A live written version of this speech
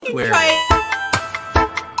square.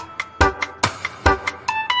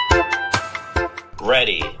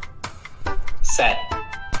 Ready, set,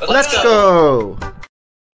 Let's go.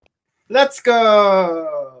 Let's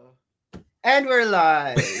go. And we're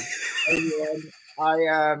live. I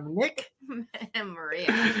am Nick. And Maria.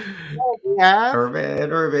 Yeah.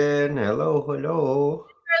 Errvin. Hello. We're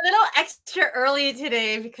a little extra early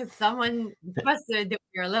today because someone requested that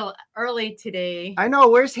we're a little early today. I know.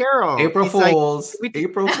 Where's Harold? April He's like, Fools.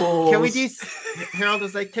 April Fools. Can we do? Harold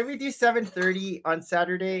was like, can we do 7:30 on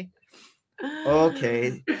Saturday?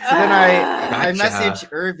 Okay. So then I Gotcha. message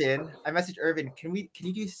Errvin. Can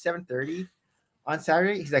you do 7:30 on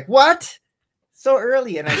Saturday? He's like, what? So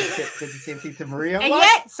early. And I said the same thing to Maria. And what?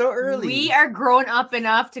 yet, So early. We are grown up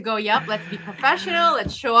enough to go, yep, let's be professional.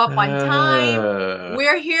 Let's show up on time.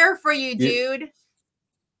 We're here for you, dude.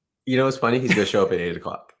 You know what's funny? He's going to show up at 8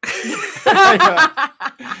 o'clock.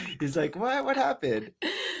 He's like, what happened?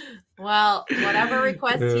 Well, whatever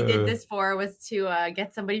request he did this for was to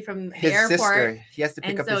get somebody from His the airport. sister. He has to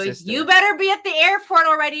pick And up so his sister. you better be at the airport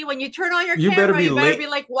already. When you turn on your camera, you better be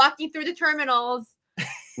like walking through the terminals.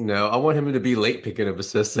 No, I want him to be late picking up his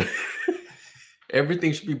sister.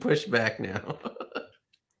 Everything should be pushed back now.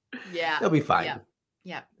 Yeah. He'll be fine.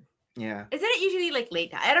 Yeah. Yeah. Isn't it usually like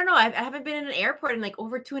late? I don't know. I haven't been in an airport in like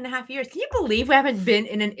over 2.5 years. Can you believe we haven't been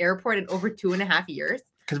in an airport in over 2.5 years?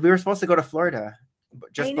 Because we were supposed to go to Florida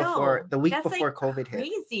just I know. before the week That's, before like, COVID hit.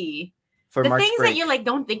 Crazy. For The March things break. that you like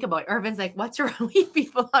don't think about. Ervin's like, what's wrong with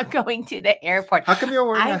people not going to the airport? How come you're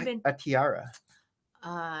wearing a tiara?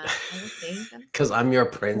 Because I'm your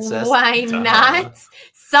princess. Why not?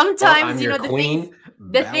 Sometimes I'm you know your the queen.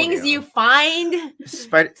 things you find.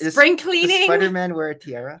 Spring cleaning. Does Spider-Man wear a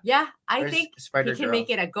tiara? Yeah, I think he can make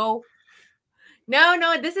it a go.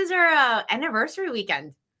 No, this is our anniversary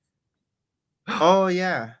weekend. Oh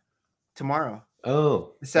yeah, tomorrow.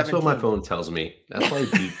 Oh, that's what my phone tells me. That's why it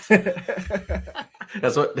beeped.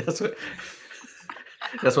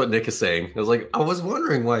 That's what Nick is saying. I was like, I was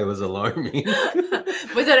wondering why it was alarming.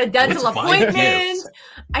 Was it a dental appointment?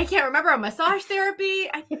 I can't remember. A massage therapy.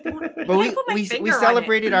 But we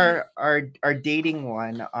celebrated our dating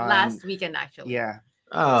one on last weekend actually. Yeah.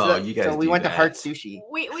 Oh, you guys. So we went to Heart Sushi.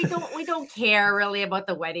 We don't care really about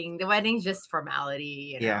the wedding. The wedding's just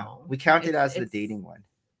formality. You know? We count it as the dating one.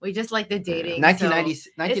 We just like the dating.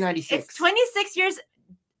 1996. It's 26 years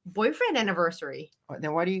boyfriend anniversary.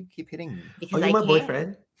 Then why do you keep hitting me? Because you're my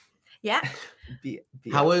boyfriend? Yeah.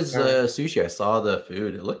 How was sushi? I saw the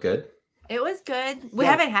food. It looked good. It was good. We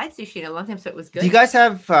haven't had sushi in a long time, so it was good. Do you guys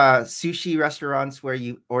have sushi restaurants where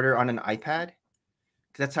you order on an iPad?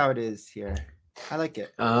 That's how it is here. I like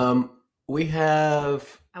it. We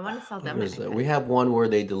have. I want to sell them. We have one where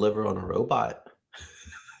they deliver on a robot.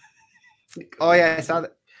 Oh yeah, I saw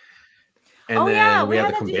that. And then we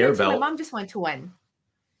have the conveyor belt. My mom just went to one.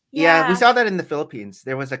 Yeah, we saw that in the Philippines.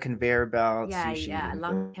 There was a conveyor belt. Sushi a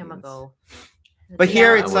long time ago. But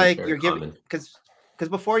here it's like you're giving because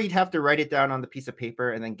before you'd have to write it down on the piece of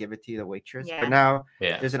paper and then give it to the waitress. Yeah. But now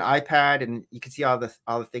there's an iPad and you can see all the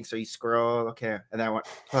things. So you scroll, okay, and then I want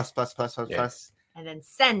plus, and then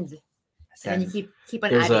send. And then you keep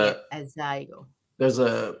on adding it as you go. There's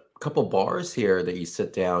a couple bars here that you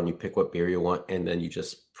sit down, you pick what beer you want, and then you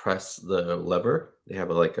just press the lever. They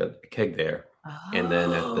have a keg there. Oh. And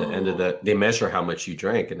then at the end of they measure how much you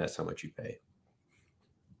drank, and that's how much you pay.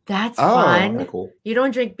 That's fun. Very cool. You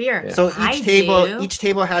don't drink beer. Yeah. So each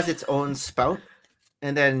table has its own spout,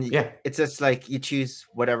 and then it's just like you choose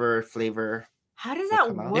whatever flavor. How does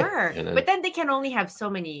that work? Yeah. But then they can only have so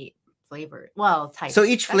many flavors. Well, types. So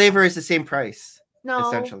each flavor is the same price. No,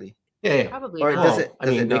 essentially. Yeah. Probably. Or not. does it?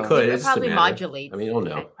 They could. It probably modulates. I mean, you don't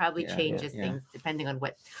know. It probably changes things depending on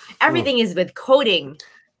what. Everything is with coding.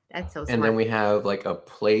 That's so smart. And then we have like a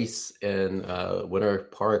place in Winter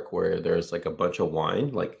Park where there's like a bunch of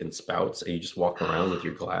wine, like in spouts, and you just walk around with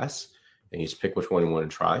your glass and you just pick which one you want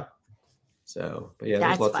to try. So, but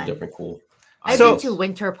there's lots of different cool. I've been to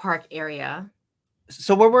Winter Park area.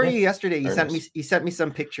 So where were you yesterday? You sent me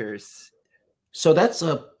some pictures. So that's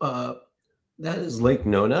that is Lake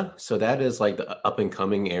Nona. So that is like the up and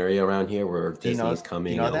coming area around here where Disney's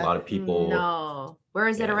coming. A lot of people. No, where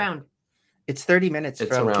is it around? It's 30 minutes.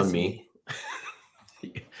 It's around me.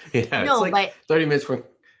 No, it's like 30 minutes from.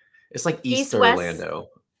 It's like East Orlando.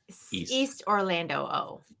 East Orlando.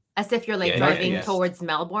 Oh, as if you're like driving towards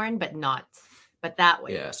Melbourne, but not. But that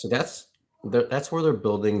way. Yeah. So that's where they're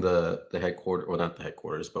building the headquarters. Well, not the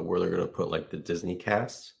headquarters, but where they're going to put like the Disney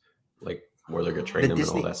cast, like where they're going to train them and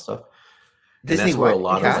all that stuff. And that's where a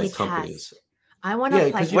lot of like companies. I want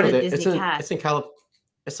to play the Disney cast. It's in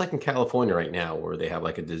It's like in California right now where they have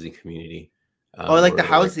like a Disney community. like the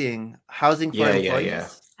housing for employees. Yeah.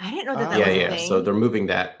 I didn't know that was a thing. So they're moving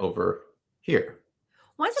that over here.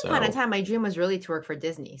 Once upon a time, my dream was really to work for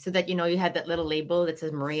Disney, so that you had that little label that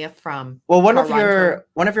says Maria from. Well, one of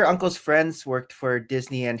your uncle's friends worked for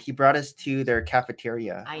Disney, and he brought us to their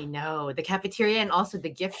cafeteria. I know the cafeteria, and also the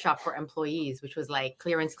gift shop for employees, which was like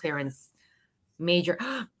clearance, major.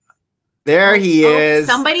 There he is.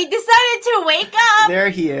 Somebody decided to wake up. There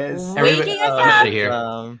he is. Waking us up. I'm out of here.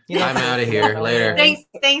 I'm out of here. Later.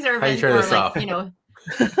 Thanks, Errvin,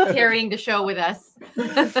 for carrying the show with us.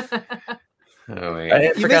 Oh,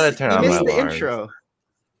 I forgot to turn on my the intro.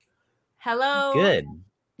 Hello. Good.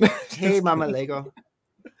 Hey, Mama Lego.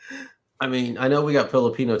 I mean, I know we got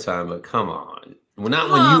Filipino time, but come on. Well, not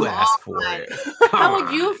when you ask for it. How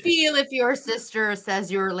would you feel if your sister says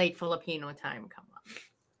you're late Filipino time? Come on.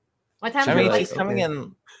 What time? I mean, she's coming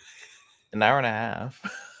in an hour and a half.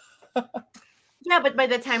 Yeah, but by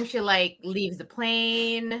the time she leaves the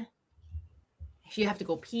plane, you have to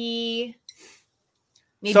go pee.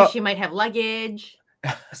 Maybe she might have luggage.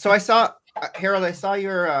 So I saw, Harold,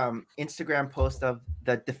 your Instagram post of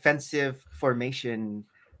the defensive formation.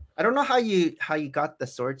 I don't know how you got the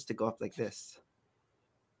swords to go up like this.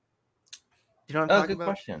 You know what I'm talking about?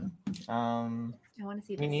 Good question. I want to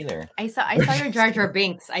see this. Me neither. I saw your Jar Jar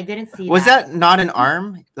Binks. I didn't see Was that not an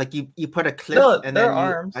arm? Like you put a clip and then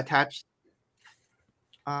arms. You attach.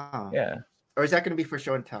 Oh. Yeah. Or is that going to be for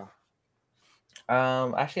show and tell?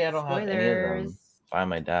 Actually, I don't have any of them by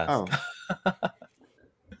my desk. Oh.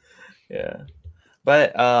 Yeah.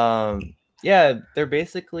 But yeah, they're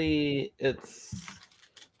basically I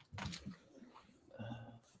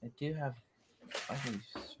do have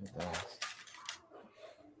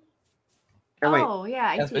Oh, yeah,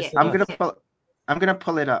 I see it. I'm gonna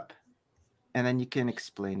pull it up and then you can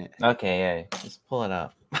explain it. Okay, yeah. Just pull it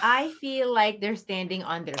up. I feel like they're standing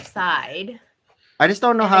on their side. I just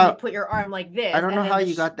don't know how you put your arm like this. I don't know how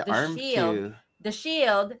you got the arm shield, the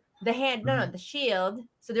shield, the hand. No, the shield.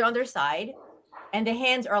 So they're on their side, and the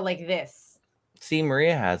hands are like this. See,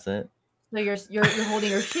 Maria has it. So you're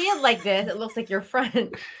holding your shield like this. It looks like your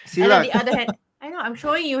front. See, and look. then the other hand. I know. I'm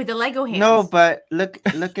showing you the Lego hands. No, but look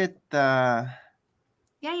at the.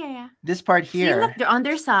 Yeah. This part here. See, look, they're on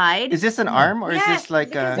their side. Is this an arm or is this like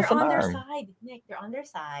a? They're on their side, Nick. They're on their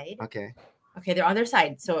side. Okay, they're on their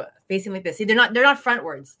side. So facing like this. See, they're not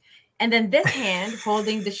frontwards. And then this hand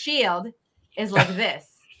holding the shield is like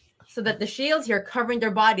this, so that the shields here covering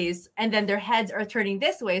their bodies, and then their heads are turning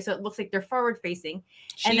this way, so it looks like they're forward facing.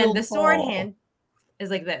 And then the sword hand is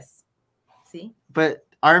like this. See? But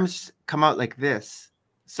arms come out like this.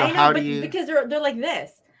 So how do you? Because they're like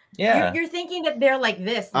this. Yeah. You're thinking that they're like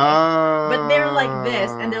this, Nick, but they're like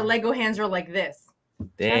this, and their Lego hands are like this.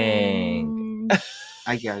 Dang.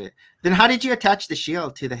 I get it. Then how did you attach the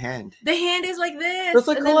shield to the hand? The hand is like this. There's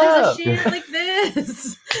and then there's a shield like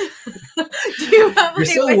this. You're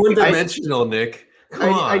so one-dimensional, Nick.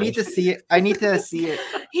 I need to see it.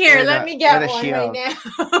 Here, let me get one right now.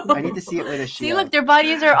 I need to see it with a shield. See, look, their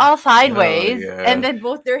bodies are all sideways, and then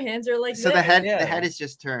both their hands are like this. So the head is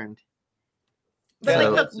just turned.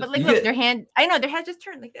 But look, their hand. I know their head just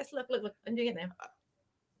turned like this. Look, I'm doing it now.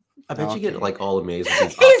 I bet you get all amazed.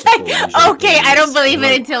 He's like, okay, I don't believe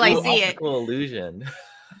it until I see it. Optical illusion.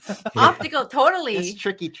 Optical, totally. It's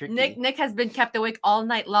tricky. Nick has been kept awake all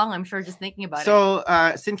night long, I'm sure, just thinking about it. So,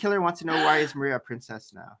 Sin Killer wants to know, why is Maria a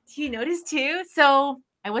princess now? Do you notice too? So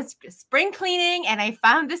I was spring cleaning and I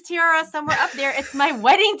found this tiara somewhere up there. It's my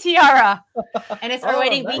wedding tiara, and it's our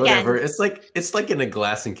wedding weekend. Whatever. It's like in a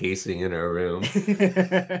glass encasing in her room.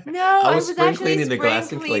 No, I was spring cleaning the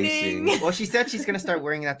glass encasing. Well, she said she's gonna start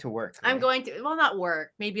wearing that to work. Right? I'm going to. Well, not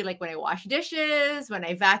work. Maybe like when I wash dishes, when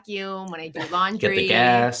I vacuum, when I do laundry. Get the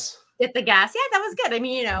gas. Yeah, that was good. I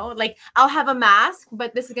mean, I'll have a mask,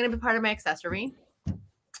 but this is gonna be part of my accessory.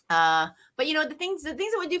 But the things that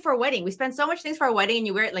we do for a wedding, we spend so much things for a wedding, and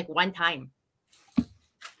you wear it like one time.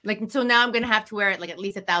 So now I'm gonna have to wear it like at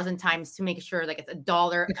least 1,000 times to make sure it's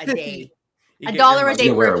 $1 a day. $1 a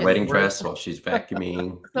day. Wear a wedding dress while she's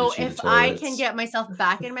vacuuming. So if I can get myself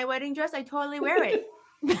back in my wedding dress, I totally wear it.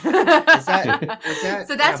 Is that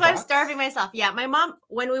so that's why I'm starving myself. Yeah, my mom,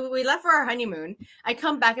 when we left for our honeymoon, I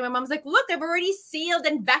come back and my mom's like, "Look, I've already sealed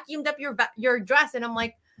and vacuumed up your dress," and I'm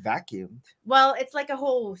like, vacuumed? Well, it's like a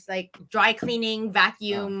whole dry cleaning,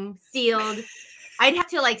 vacuum, sealed. I'd have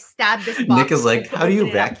to stab this box. Nick is like, how do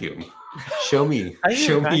you vacuum? Show me.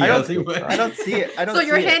 Show me. I don't see it. So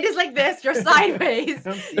your hand is like this. You're sideways.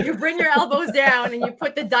 You bring your elbows down and you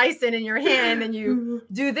put the Dyson in your hand and you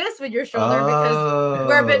do this with your shoulder because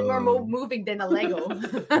we're a bit more moving than a Lego.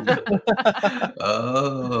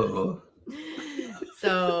 Oh.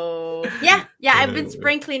 So yeah, Yeah, I've been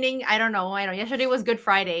spring cleaning. I don't know. Yesterday was Good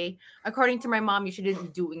Friday. According to my mom, you shouldn't be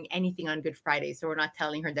doing anything on Good Friday. So we're not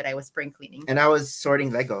telling her that I was spring cleaning. And I was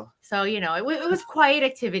sorting Lego. So, it was quiet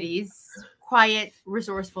activities, quiet,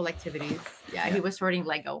 resourceful activities. Yeah, he was sorting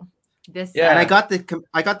Lego. And I got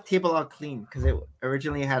the table all clean because it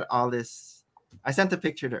originally had all this. I sent a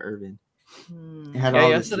picture to Errvin.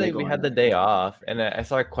 Yesterday we had the day off, and I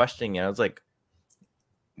started questioning it. I was like,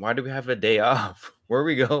 why do we have a day off? Where are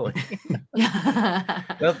we going?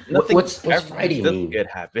 Nothing. What's Friday mean? Good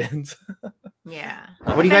happens. Yeah.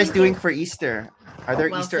 What are you guys doing for Easter? Are there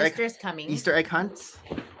Easter egg hunts?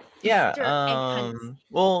 Yeah.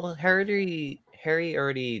 Well, Harry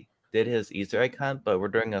already did his Easter egg hunt, but we're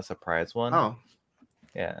doing a surprise one. Oh.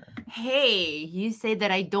 Yeah. Hey, you say that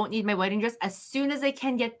I don't need my wedding dress. As soon as I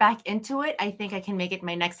can get back into it, I think I can make it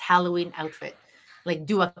my next Halloween outfit. Like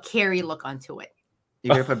do a Carrie look onto it.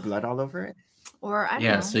 You're gonna put blood all over it? Or I don't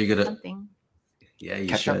know. So you're gonna something. Yeah,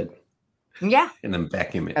 you should. Yeah. And then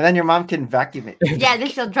vacuum it. And then your mom can vacuum it. Yeah, then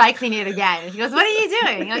she'll dry clean it again. She goes, "What are you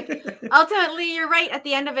doing?" Like, ultimately, you're right. At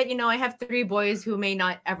the end of it, I have 3 boys who may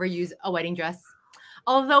not ever use a wedding dress.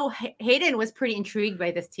 Although Hayden was pretty intrigued by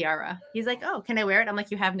this tiara. He's like, "Oh, can I wear it?" I'm like,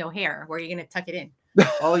 "You have no hair. Where are you gonna tuck it in?"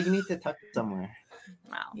 Oh, you need to tuck it somewhere.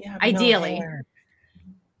 Well, ideally.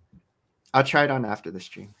 I'll try it on after the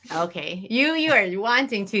stream. Okay. You are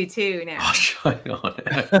wanting to too now. I'll try it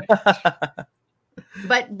on.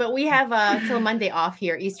 But we have till Monday off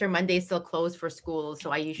here. Easter Monday is still closed for school,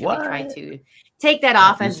 so I usually try to take that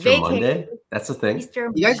off as Easter Monday? That's the thing.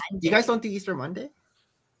 You guys don't do Easter Monday?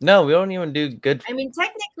 No, we don't even do good. I mean,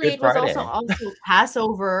 technically, it was also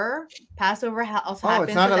Passover. Passover also happens. Oh,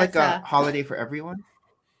 it's not like a holiday for everyone.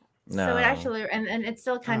 No. So it actually, and it's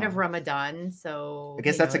still kind of Ramadan. So I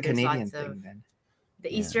guess that's a Canadian thing then.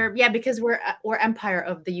 The Easter, because we're Empire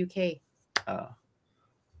of the UK. Oh.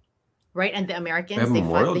 Right, and the Americans they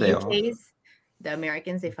fought the UK's. The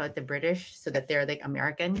Americans they fought the British, so that they're like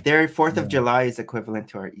American. Their 4th of July is equivalent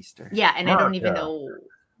to our Easter. Yeah, and I don't even know.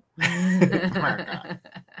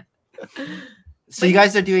 So you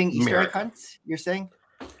guys are doing Easter egg hunts? You're saying?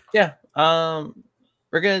 Yeah.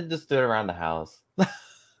 We're gonna just do it around the house.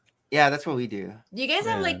 Yeah, that's what we do. Do you guys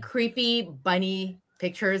have like creepy bunny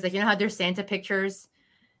pictures? Like how there's Santa pictures?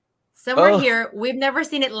 Somewhere here, we've never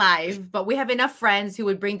seen it live, but we have enough friends who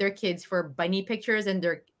would bring their kids for bunny pictures, and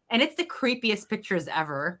it's the creepiest pictures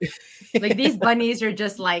ever. Like these bunnies are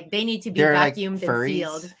just like they need to be vacuumed and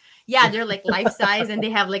sealed. Yeah, they're like life size, and they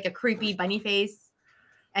have like a creepy bunny face,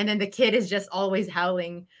 and then the kid is just always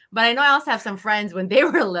howling. But I know I also have some friends when they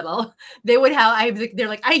were little, they would have. They're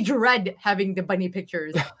like, I dread having the bunny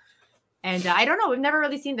pictures. And I don't know. We've never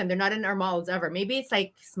really seen them. They're not in our malls ever. Maybe it's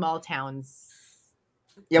like small towns.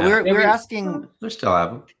 Yeah, we're asking. They still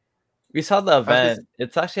have them. We saw the event.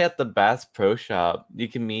 It's actually at the Bass Pro Shop. You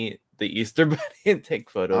can meet the Easter Bunny and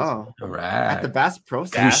take photos. Oh, all right. At the Bass Pro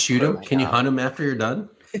Shop. Can you shoot them? Can you hunt them after you're done?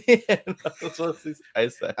 That's what these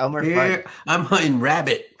guys said. Elmer, I'm hunting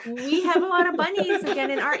rabbit. We have a lot of bunnies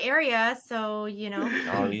again in our area, so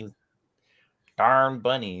Oh, these darn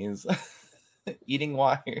bunnies eating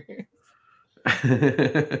wire.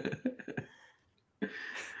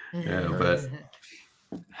 Yeah, but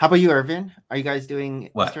how about you, Errvin? Are you guys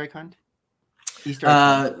doing Easter egg hunt? Easter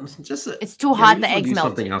egg hunt? It's too hot. The eggs melt.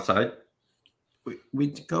 Something outside. We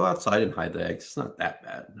go outside and hide the eggs. It's not that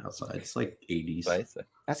bad outside. It's like 80s.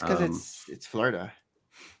 That's because it's Florida.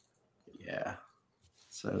 Yeah.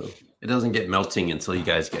 So it doesn't get melting until you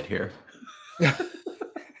guys get here.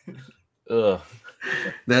 Ugh.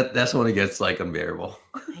 That's when it gets like unbearable.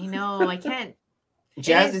 I know. I can't.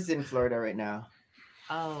 Jazz is in Florida right now.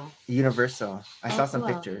 Oh. Universal. I saw some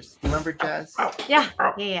pictures. Do you remember Jazz? Yeah.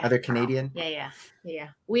 Are they Canadian? Yeah.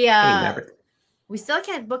 We still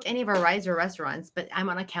can't book any of our rides or restaurants, but I'm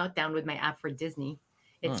on a countdown with my app for Disney.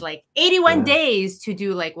 It's like 81 days to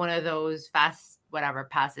do like one of those fast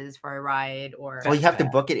passes for a ride or. Oh, you have to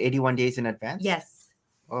book it 81 days in advance? Yes.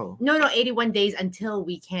 Oh. No, 81 days until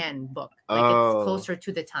we can book. Like it's closer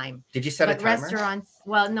to the time. Did you set a timer? Restaurants,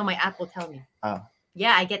 well, no, my app will tell me. Oh.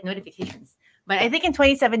 Yeah, I get notifications. But I think in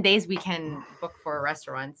 27 days we can book for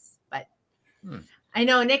restaurants. But I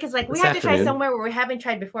know Nick is like, we have to try somewhere where we haven't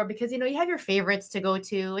tried before because, you have your favorites to go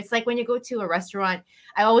to. It's like when you go to a restaurant,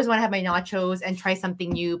 I always want to have my nachos and try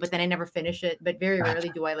something new, but then I never finish it. But very rarely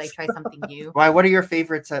do I try something new. Why? What are your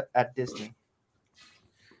favorites at Disney?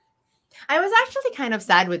 I was actually kind of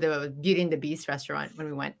sad with the Beauty and the Beast restaurant when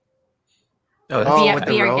we went. With the rose? Yeah. With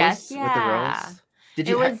the rose? Did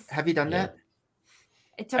you have you done that?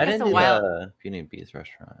 It took us a while. The Beauty and Beast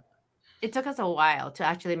restaurant. It took us a while to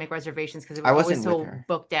actually make reservations because we were always so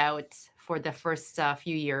booked out for the first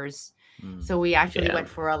few years. So we actually went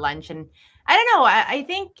for a lunch, and I don't know. I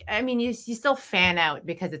think, I mean, you still fan out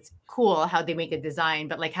because it's cool how they make a design,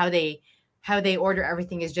 but like how they order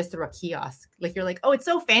everything is just through a kiosk. Like you're like, oh, it's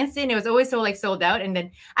so fancy, and it was always so like sold out. And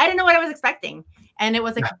then I didn't know what I was expecting, and it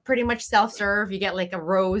was like pretty much self-serve. You get like a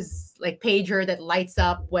rose like pager that lights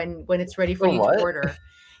up when it's ready for you to order.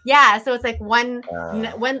 Yeah, so it's like one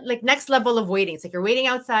like next level of waiting. It's like you're waiting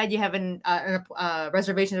outside. You have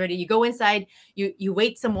reservations ready. You go inside. You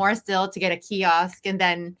wait some more still to get a kiosk, and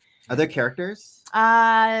then other characters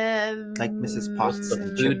like Mrs. Potts.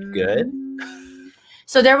 Food good.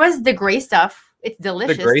 So there was the gray stuff. It's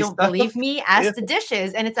delicious. Don't believe me. Ask the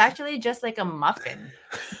dishes, and it's actually just like a muffin,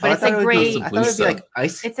 but it's a gray. I thought it would be like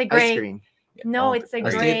ice. It's a gray. Ice cream. No, it's a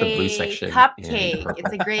gray cupcake.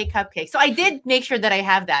 It's a gray cupcake. So I did make sure that I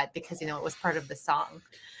have that because, it was part of the song.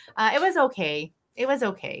 It was okay. It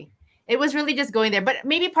was really just going there. But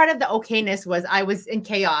maybe part of the okayness was I was in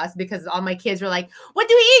chaos because all my kids were like, what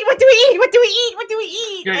do we eat? What do we eat? What do we eat? What do we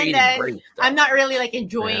eat? And then I'm not really like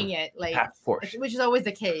enjoying it, like, which is always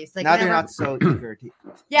the case. Like now they're not so eager to eat.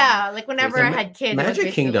 Yeah, like whenever I had kids.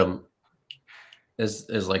 Magic Kingdom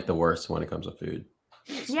is like the worst when it comes to food.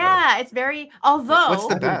 Yeah, it's very. Although what's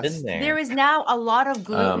the best? There is now a lot of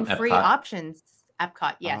gluten-free options.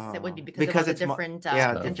 Epcot, yes, it would be because it's different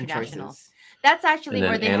international. Choices. That's actually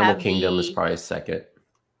where they Animal have Kingdom is probably second,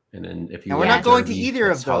 and then if you we're not going to either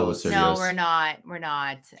of those. No, we're not.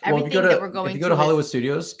 Everything that we're going to. If you go to Hollywood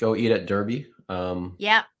Studios, go eat at Derby.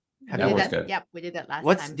 Yeah, that one's good. Yep, we did that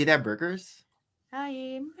last time. Did they have burgers?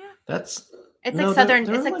 That's it's like Southern.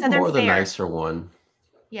 It's like Southern more fare. The nicer one.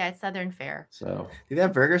 Yeah, it's Southern fare. So do they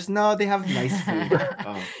have burgers? No, they have nice food.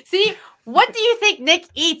 See, what do you think Nick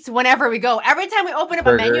eats whenever we go? Every time we open up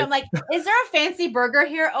a menu, I'm like, is there a fancy burger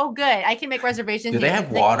here? Oh, good. I can make reservations. Do they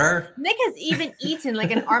have water? Nick has even eaten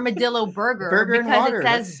like an armadillo burger because it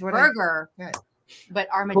says burger. But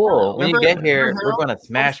armadillo. Cool. When you get here, we're going to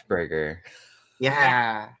smash burger.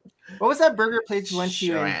 Yeah. What was that burger place you went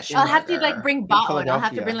to? I'll have to like bring bottle. I'll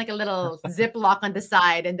have to bring like a little Ziploc on the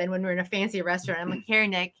side, and then when we're in a fancy restaurant, I'm like, here,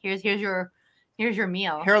 Nick, here's your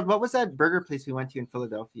meal. Harold, what was that burger place we went to in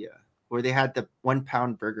Philadelphia where they had the 1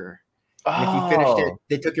 pound burger? And if you finished it,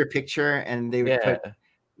 they took your picture and they would put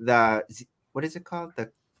the what is it called? I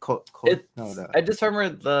just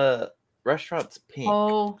remember the restaurant's pink.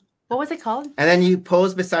 Oh. What was it called? And then you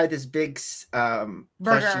pose beside this big plushie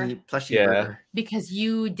burger. Because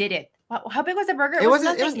you did it. How big was the burger? It was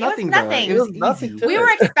nothing. It was nothing. We were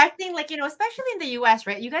expecting, like, especially in the US,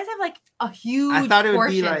 right? You guys have like a huge I thought it would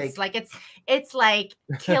portions. Be like it's like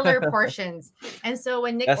killer portions. And so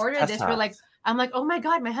when Nick ordered this, I'm like, oh my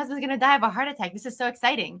God, my husband's gonna die of a heart attack. This is so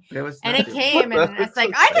exciting. It came and it's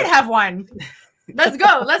like, I could have one. Let's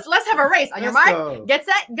go. Let's have a race. On your mark, get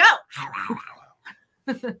set, go.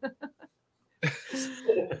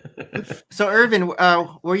 So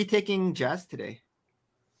Errvin, were you taking Jazz today?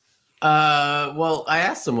 Well, I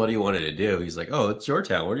asked him what he wanted to do. He's like, "Oh, it's your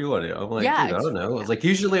town. What do you want to do?" I'm like, "Dude, I don't know." I was like,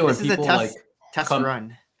 usually when people test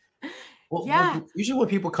run. Well, usually when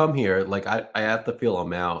people come here, like I have to feel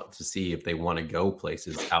them out to see if they want to go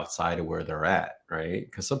places outside of where they're at, right?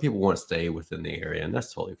 Because some people want to stay within the area, and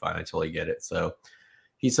that's totally fine. I totally get it. So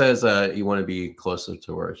he says you want to be closer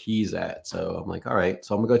to where he's at. So I'm like, all right.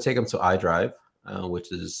 So I'm gonna go take him to iDrive,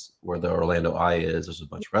 which is where the Orlando Eye is. There's a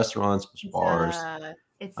bunch of restaurants, bars.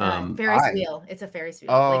 It's a Ferris wheel. It's a Ferris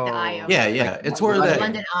wheel, like the Eye. Yeah. It's where that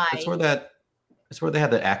London Eye. It's where they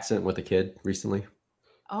had the accident with the kid recently.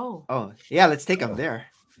 Oh, yeah. Let's take them there.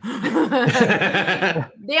 They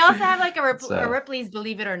also have like a Ripley's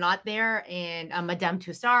Believe It or Not there, and Madame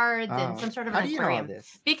Tussauds, and some sort of an aquarium.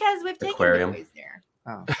 Because we've taken the boys there.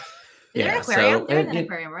 Oh, is there an aquarium? There's an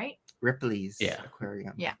aquarium, right? Ripley's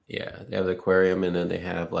aquarium. Yeah. They have the aquarium, and then they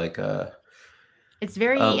have like it's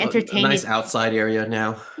very entertaining. A nice outside area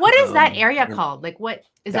now. What is that area called? Like, what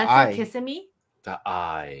is that? Still Kissimmee? The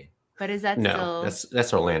Eye. But is that still?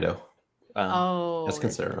 That's Orlando. That's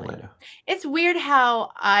considered Orlando. It's weird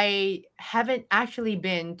how I haven't actually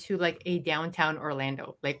been to like a downtown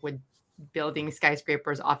Orlando, like with building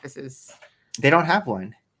skyscrapers, offices. They don't have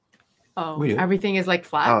one. Oh, everything is like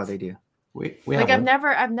flat. Oh, they do. We like I've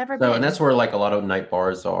never been. And that's where like a lot of night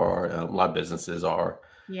bars are, a lot of businesses are.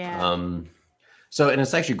 Yeah. So and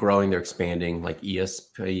it's actually growing. They're expanding. Like EA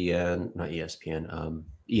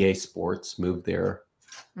Sports moved their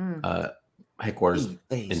headquarters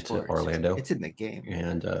into Orlando. It's in the game.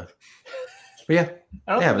 And but yeah,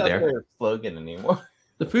 I don't think that's their slogan anymore.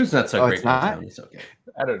 The food's not so great. It's not? It's okay.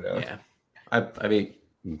 I don't know. Yeah, I mean,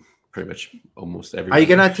 pretty much almost every. Are you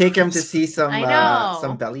gonna take him to see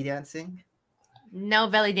some belly dancing? No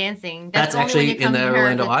belly dancing. That's actually in the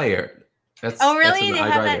Orlando Eye area. Oh, really? They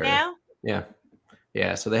have that now?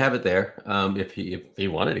 Yeah. So they have it there. If he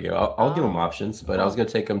wanted to go, I'll give him options. But I was going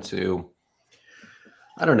to take him to.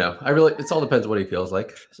 I don't know. It all depends what he feels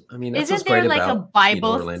like. I mean, that's isn't there like a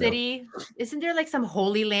Bible city? Isn't there like some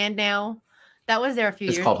Holy Land now? That was there a few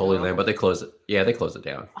years ago. It's called Holy Land, but they closed it. Yeah, they closed it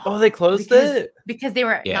down. Oh, they closed it? Because they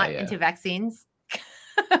were not into vaccines?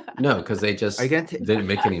 No, because they just didn't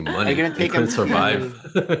make any money. Are you going to take him to survive?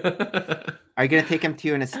 Are you going to take him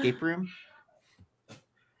to an escape room?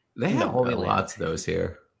 They have lots of those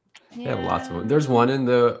here. They have lots of them. There's one in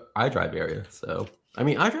the iDrive area. So, I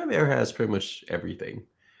mean, iDrive area has pretty much everything.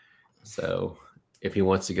 So, if he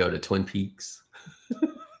wants to go to Twin Peaks,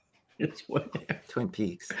 it's one there. Twin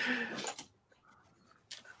Peaks.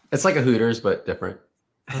 It's like a Hooters, but different.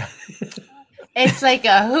 It's like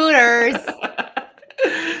a Hooters.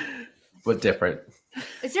 But different.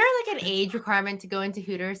 Is there like an age requirement to go into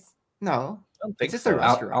Hooters? No. I don't think so.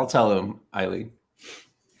 I'll tell him, Eileen.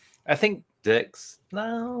 I think Dick's.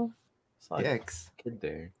 No. It's like Dick's. Kid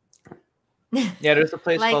there. Yeah, there's a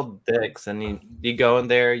place called Dick's, and you go in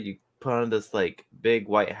there, you put on this like big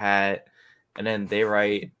white hat, and then they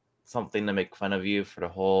write something to make fun of you for the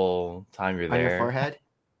whole time you're there. On your forehead?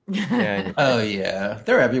 Yeah. Oh yeah,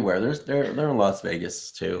 they're everywhere. They're in Las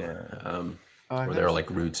Vegas too. Yeah. Where they're like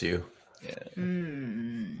rude to you. Yeah.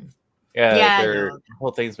 Yeah, their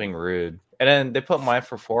whole thing's being rude. And then they put mine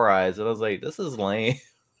for 4 eyes, and I was like, this is lame.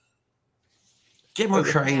 Get more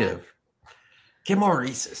creative. Get more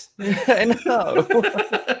Reese's. I know.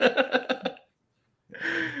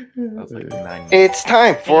 I was like, it's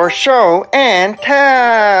time for show and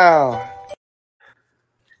tell.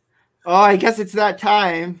 Oh, I guess it's that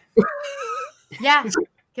time. Yeah,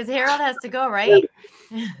 because Harold has to go, right?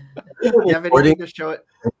 Do you have anything to show it?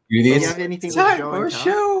 Do you have anything to show? For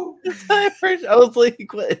show. I was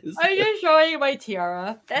like, what is I'm just showing you my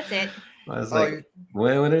tiara. That's it. I was like,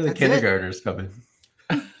 when are the kindergartners coming?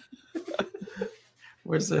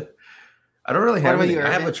 Where's the? I don't really have anything.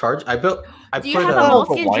 I have a charge. Do you have a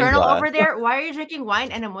moleskin journal over there? Why are you drinking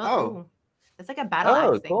wine and a moleskin? Oh, it's like a battle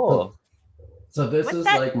axe thing. Cool. So this is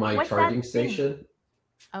like my charging station.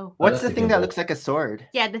 Oh, what's the thing that looks like a sword?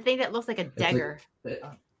 Yeah, the thing that looks like a dagger.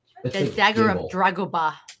 The dagger of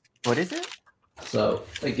Dragobah. What is it? So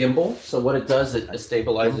a gimbal. So what it does, it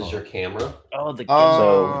stabilizes your camera. Oh, the gimbal.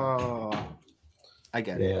 Oh, I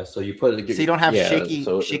get it. Yeah. So you put it. So you don't have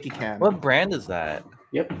shaky cam. What brand is that?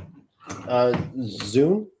 Yep.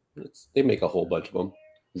 Zune. They make a whole bunch of them.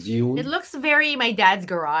 Zune. It looks very my dad's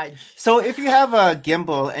garage. So if you have a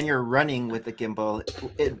gimbal and you're running with the gimbal,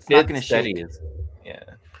 it's not going to shake. Yeah.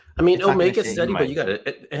 I mean, it'll make it steady, but you got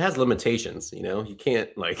it has limitations. You know, you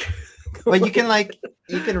can't like. But you can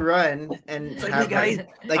run and have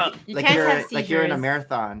you're in a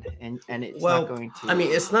marathon and it's not going to. I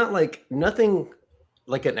mean, it's not like nothing.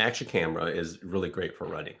 Like an action camera is really great for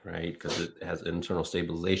running, right? Because it has internal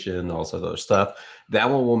stabilization, all sorts of other stuff. That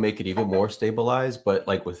one will make it even more stabilized. But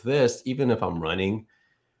like with this, even if I'm running,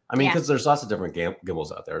 I mean, because there's lots of different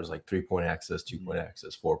gimbals out there. There's like 3-point axis, 2-point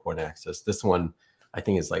axis, 4-point axis. This one, I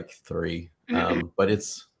think, is like 3. But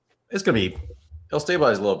it's gonna be, it'll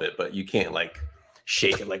stabilize a little bit, but you can't like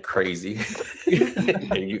shake it like crazy.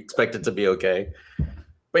 And you expect it to be okay.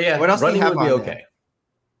 But yeah, what else running would be okay. There?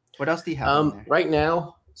 What else do you have? Right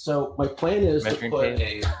now, so my plan is to put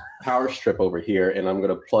a power strip over here, and I'm going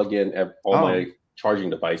to plug in all my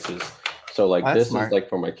charging devices. So like this is like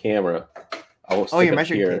for my camera. I'll your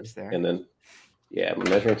measuring tape's there. And then, my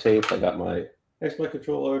measuring tape. I got my Xbox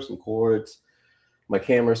controller, some cords, my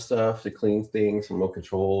camera stuff to clean things, some remote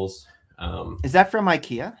controls. Is that from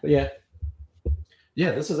IKEA?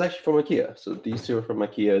 Yeah, this is actually from IKEA. So these two are from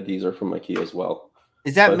IKEA. These are from IKEA as well.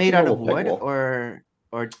 Is that made out of wood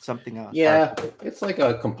or something else? Yeah, it's like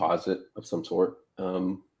a composite of some sort.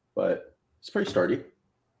 But it's pretty sturdy.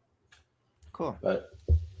 Cool. But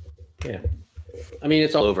yeah, I mean,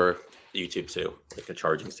 it's all over YouTube too, like a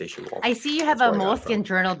charging station wall. I see you have a moleskin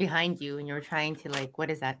journal behind you, and you're trying to like, what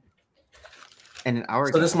is that? And an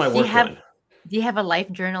hour. So this is my work one. Do you have a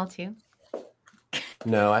life journal too?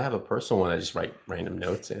 No, I have a personal one. I just write random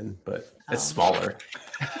notes in, but it's smaller.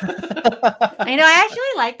 I know. I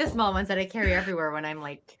actually like the small ones that I carry everywhere when I'm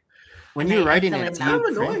like. When you're writing it, do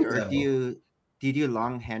you print or do you do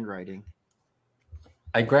long handwriting?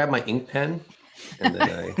 I grab my ink pen and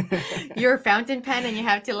then your fountain pen, and you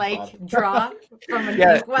have to like draw from a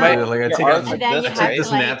ink well. Like I take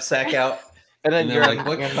this knapsack out. And then you're like,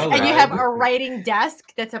 what color? And you have a writing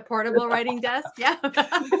desk that's a portable writing desk. Yeah.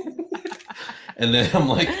 And then I'm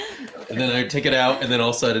like, and then I take it out, and then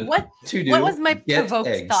all of a sudden, what was my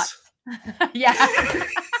provoked thought? Yeah.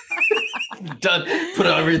 Done. Put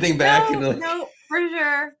everything back. No, for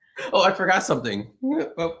sure. Oh, I forgot something.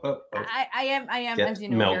 I am, Get as you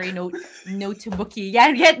know, milk. very notebooky.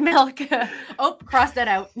 Yeah, get milk. Oh, cross that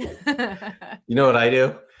out. You know what I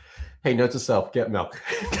do? Hey, note to self: get milk.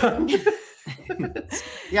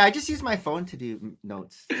 Yeah, I just use my phone to do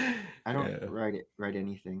notes. I don't write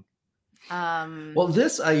anything. Well,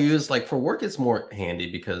 this I use like for work. It's more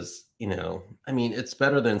handy because I mean, it's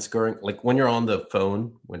better than scrolling. Like when you're on the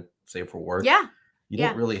phone, say for work. Yeah. You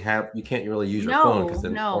can't really use your phone because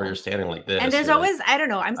then or you're standing like this. And there's always, I don't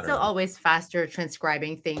know, I'm still always faster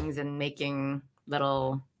transcribing things and making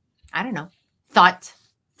little, I don't know, thought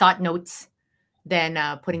notes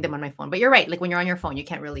than putting them on my phone. But you're right. Like when you're on your phone, you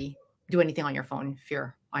can't really do anything on your phone if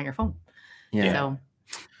you're on your phone. Yeah. So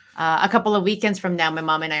a couple of weekends from now, my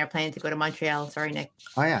mom and I are planning to go to Montreal. Sorry, Nick.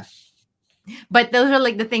 Oh, yeah. But those are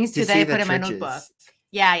like the things too that I put in my notebook.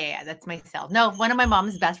 Yeah. That's myself. No, one of my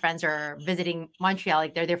mom's best friends are visiting Montreal.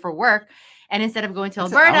 Like they're there for work, and instead of going to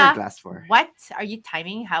Alberta, what are you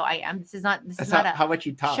timing? How I am? This is not how much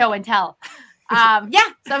you talk. Show and tell. So I'm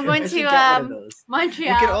going to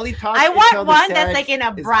Montreal. You can only talk. I want one that's like in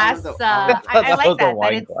a brass. I like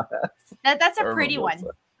that. That's a pretty one.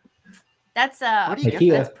 That's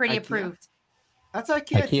that's pretty approved. That's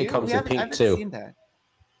IKEA. IKEA comes in pink too. Seen that.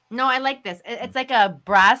 No, I like this. It's like a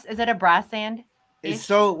brass. Is it a brass sand?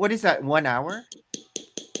 So what is that? 1 hour?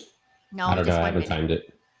 No, I don't know. I haven't timed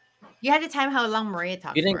it. You had to time how long Maria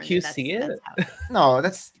talks. You didn't QC it? No,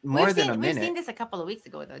 that's more than a minute. We've seen this a couple of weeks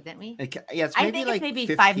ago, though, didn't we? Yeah, I think it's maybe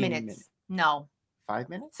 5 minutes. No. 5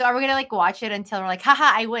 minutes? So are we gonna like watch it until we're like,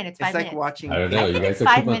 haha, I win? It's 5 minutes. It's like watching. I don't know. You guys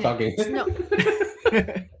are keep on talking. No.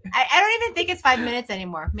 I don't even think it's 5 minutes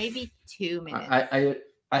anymore. Maybe 2 minutes.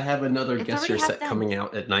 I have another Guess Your Set coming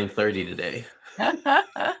out at 9:30 today. Oh,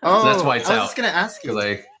 so that's why it's out. I was just gonna ask you.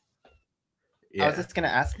 I was just gonna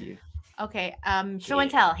ask you. Okay. Show and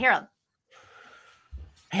tell, Harold.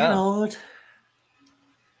 Harold.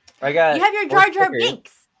 I got. You have your Jar Jar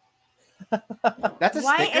Binks. That's a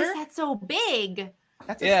Why sticker? is that so big?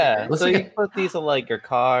 That's a sticker. So you put these on like your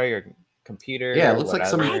car, your computer. Yeah, it looks like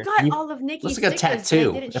some. I got all of Nikki's. Looks like a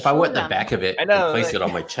tattoo. If I went in the back of it, I know, place it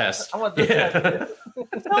on my chest. I want this.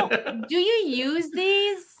 So, do you use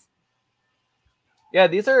these? Yeah,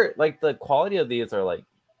 these are like the quality of these are like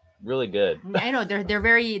really good. I know they're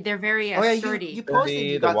very sturdy. You posted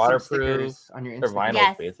you got waterproof on your Instagram. They're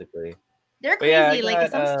vinyl basically. They're crazy. Like in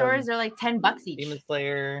some stores, they're like $10 each. Demon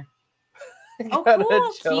Slayer. Oh,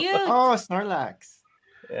 cool, cute. Oh, Snorlax.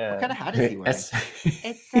 Yeah. What kind of hat is he wearing? It's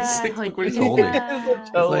a hood. What he's holding. It's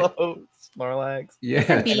a Cholo Snorlax. Yeah.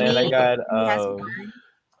 And then I got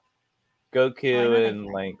Goku and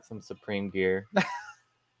like some Supreme gear.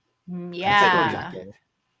 Yeah.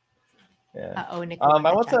 Yeah. I went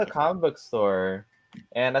to a comic book store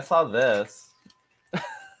and I saw this.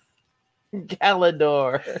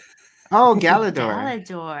 Galador. Oh, Galador.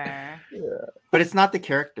 Galador. Yeah. But it's not the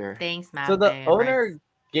character. Thanks, Matt. So the owner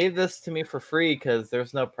gave this to me for free because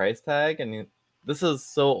there's no price tag, and this is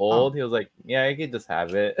so old. He was like, "Yeah, you could just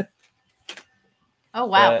have it." Oh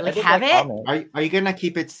wow! Like have it? Are you gonna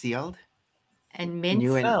keep it sealed? And mint?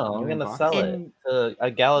 No, I'm gonna sell it to a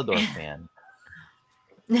Galador fan.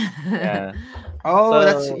 Yeah. Oh, so,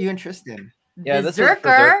 that's you and Tristan. Yeah, Berserker. This is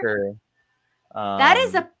Berserker. That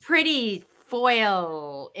is a pretty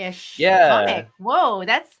foil-ish comic. Whoa,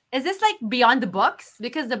 is this like beyond the books?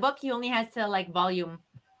 Because the book he only has to like volume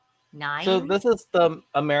 9. So this is the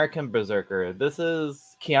American Berserker. This is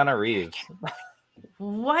Keanu Reeves.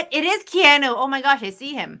 What? It is Keanu. Oh my gosh, I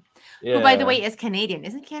see him. Yeah. Who, by the way, is Canadian.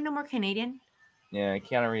 Isn't Keanu more Canadian? Yeah,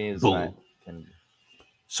 Keanu Reeves.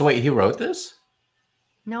 So wait, he wrote this?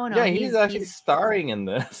 No. Yeah, he's actually starring in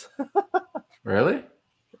this. Really?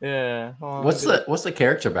 Yeah. What's the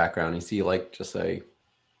character background? Is he like just a?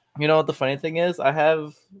 You know what the funny thing is? I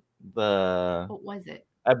have the. What was it?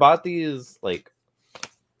 I bought these like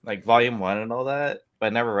volume 1 and all that, but I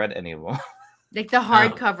never read any of them. Like the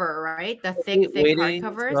hardcover, right? The thick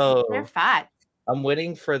hardcovers. So they're fat. I'm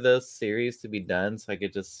waiting for this series to be done so I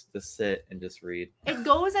could just sit and just read. It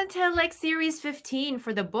goes until like series 15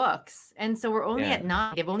 for the books, and so we're only at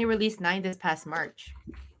 9. They've only released 9 this past March.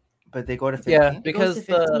 But they go to 15? Yeah, because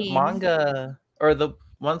the manga or the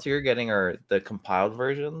ones you're getting are the compiled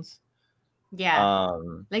versions. Yeah.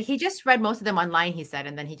 Like he just read most of them online, he said,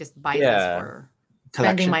 and then he just buys us for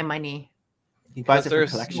spending my money. He buys it for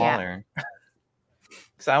collection. Smaller.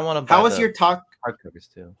 Because I want to buy How was your talk?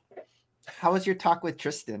 Hardcovers too. How was your talk with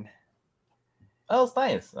Tristan? Oh, it's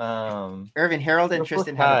nice. Errvin Harold and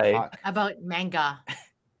Tristan had a talk about manga.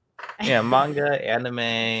 Yeah, manga,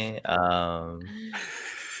 anime.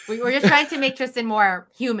 We were just trying to make Tristan more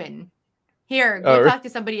human. Here, go talk to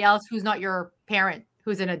somebody else who's not your parent,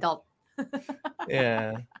 who's an adult.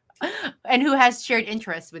 Yeah. And who has shared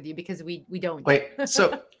interests with you, because we don't. Wait,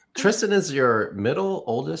 so Tristan is your middle,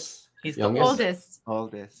 oldest? He's youngest?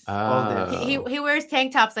 Oldest. He wears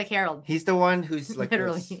tank tops like Harold. He's the one who's like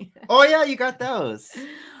literally. Oh yeah, you got those.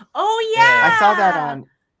 Oh yeah. I saw that on.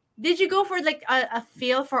 Did you go for like a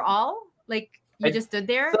feel for all? Like you just stood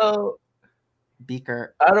there? So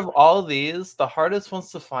Beaker. Out of all these, the hardest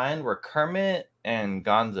ones to find were Kermit and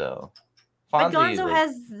Gonzo. But Gonzo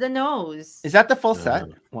has the nose. Is that the full set?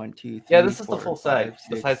 1, 2, 3. Yeah, this is 4, the full 5, set. 6,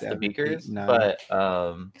 besides 7, the beakers, 8, 9. but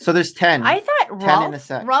so there's 10. I thought 10 in a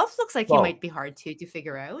set. Ralph looks like he might be hard to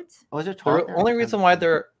figure out. Oh, is it 12? The only reason why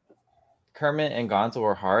they're Kermit and Gonzo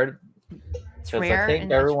were hard, because I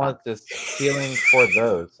think everyone's just feeling for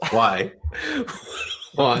those. Why?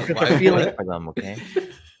 Why? Feeling for them, okay?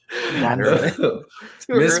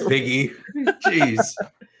 Miss Piggy. Jeez.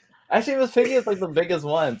 Actually, Miss Piggy is like the biggest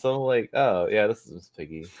one, so I'm like, oh yeah, this is Miss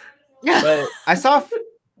Piggy. But I saw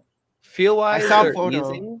feel wise, I saw a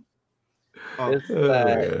photo. Easy.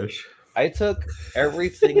 Gosh. I took every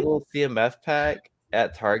single CMF pack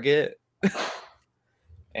at Target,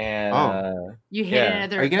 and you hit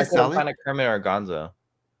another. Are you gonna sell it? Find a Kermit or a Gonzo.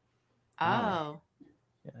 Oh,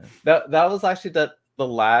 yeah. That was actually the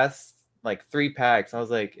last like 3 packs. I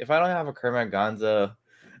was like, if I don't have a Kermit or Gonzo,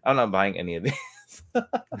 I'm not buying any of these.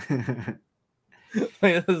 Like,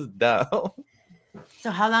 this is dumb.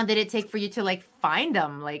 So how long did it take for you to like find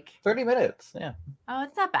them? Like 30 minutes. Yeah. Oh,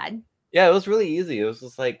 it's not bad. Yeah, it was really easy. It was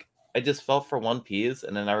just like I just felt for one piece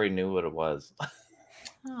and then I already knew what it was.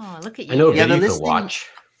 Oh, look at you. I know the video listing... to watch.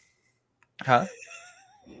 Huh?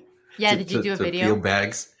 Yeah, did you do a video? Peel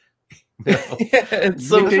bags. Yeah, it's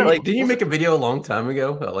so like, didn't you make a video a long time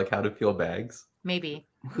ago about like how to peel bags? Maybe.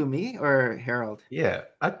 Who, me or Harold? Yeah,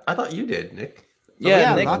 I thought you did, Nick.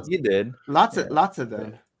 Yeah, Nick, you did. Lots of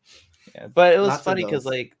them. Yeah, but it was funny because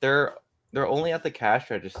like they're only at the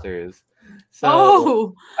cash registers.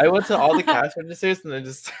 So I went to all the cash registers and then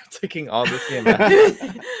just started taking all the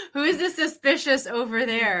CMS. Who is the suspicious over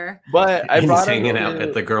there? But I brought hanging out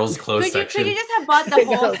at the girls' clothes section. Could you just have bought the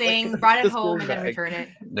whole thing, brought it home, and then return it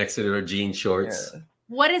next to their jean shorts? Yeah.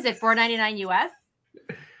 What is it? $4.99 US?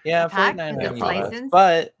 Yeah, $4.99 US.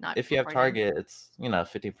 But if you have Target, it's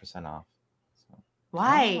 50% off. So.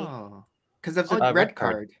 Why? Because of the red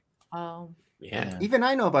card. Oh, yeah. Even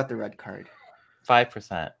I know about the red card.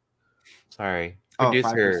 5%. Sorry,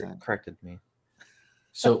 producer corrected me.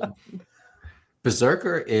 So,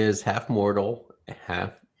 Berserker is half mortal,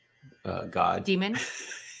 half god, demon.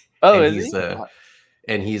 Oh, and is he?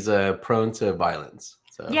 And he's prone to violence.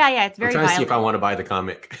 So yeah, it's very. I'm trying to see violent. if I want to buy the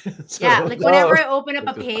comic. So, yeah, like whenever I open up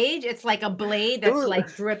a page, it's like a blade that's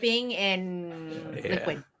like dripping in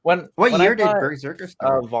liquid. What year did Berserker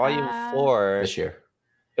start? Volume 4 this year.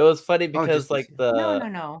 It was funny because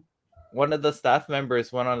no. One of the staff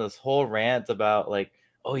members went on this whole rant about like,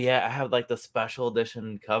 oh yeah, I have like the special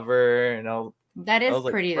edition cover, that is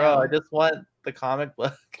pretty bro, though. I just want the comic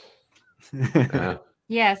book.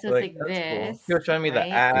 Yeah, so it's like this. Cool. He was showing me the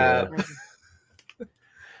app. Yeah.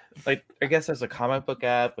 Like, I guess there's a comic book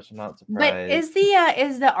app, which I'm not surprised. But is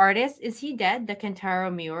the artist, is he dead? The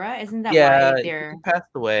Kentaro Miura? Isn't that why they're he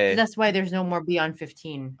passed away? That's why there's no more Beyond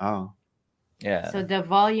 15. Oh. Yeah. So the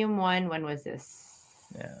volume 1, when was this?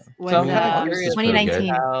 Yeah. Was, so 2019.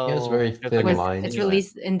 Yeah, it's very thin line. It's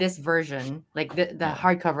released in this version. Like the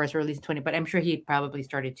hardcover is released in 20, but I'm sure he probably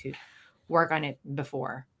started to work on it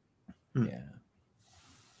before. Yeah.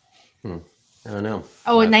 I don't know.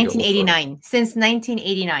 Oh, 1989. Since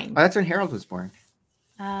 1989. Oh, that's when Harold was born.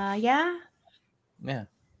 Yeah. Yeah.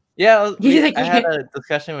 Yeah. I had a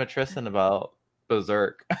discussion with Tristan about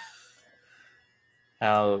Berserk.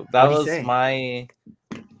 How that was my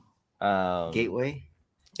gateway.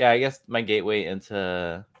 Yeah, I guess my gateway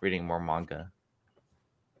into reading more manga.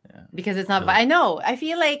 Yeah. Because it's not, but I know. I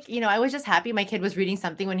feel like, I was just happy my kid was reading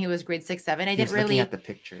something when he was grade 6, 7. I didn't really looking at the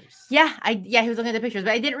pictures. Yeah, he was looking at the pictures,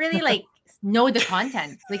 but I didn't really like know the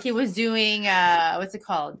content. Like he was doing what's it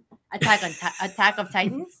called? Attack of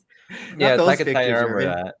Titans. Yeah, Attack of Titans, I remember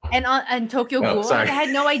that. And Tokyo Ghoul. Like, I had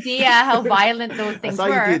no idea how violent those things were. I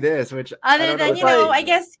saw you do this, which other than I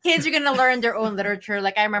guess kids are gonna learn their own literature.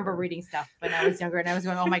 Like I remember reading stuff when I was younger, and I was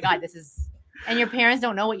going, "Oh my god, this is." And your parents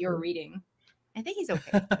don't know what you're reading. I think he's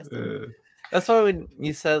okay. That's why when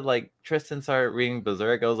you said like Tristan started reading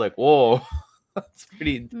Berserk, I was like, "Whoa, that's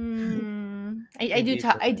pretty." I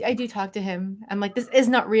do talk to him. I'm like, this is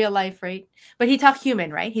not real life, right? But he talked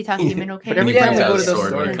human, right? He talked human, okay? But every time we go to those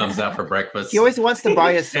stores, when it comes out for breakfast, he always wants to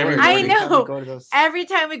buy a sword. I know. Every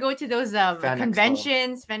time we go to those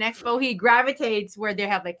conventions, Fan Expo, he gravitates where they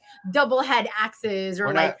have like double head axes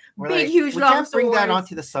or big, huge, long swords. Bring that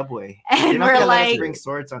onto the subway. And we're like, bring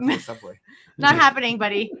swords onto the subway. Not happening,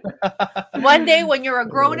 buddy. One day when you're a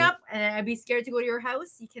grown up and I'd be scared to go to your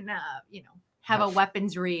house, you can, have a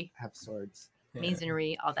weaponsry, have swords,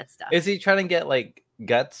 masonry, all that stuff. Is he trying to get like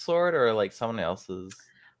Guts sword or like someone else's?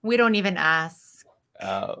 We don't even ask.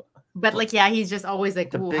 But like, yeah, he's just always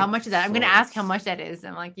like, ooh, how much is that? I'm gonna ask how much that is.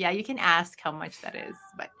 I'm like, yeah, you can ask how much that is,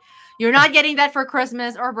 but you're not getting that for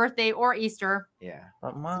Christmas or birthday or Easter. Yeah,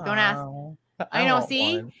 so don't ask. I know.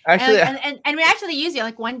 See, actually, and we actually use it.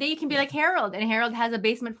 Like one day you can be like Harold, and Harold has a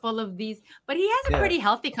basement full of these, but he has a pretty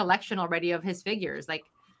healthy collection already of his figures. Like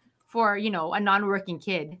for a non-working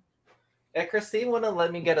kid. Yeah, Christine wouldn't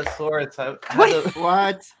let me get a sword. So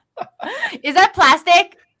what? Is that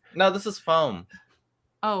plastic? No, this is foam.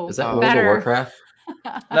 Oh, is that World of Warcraft?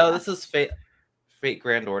 No, this is Fate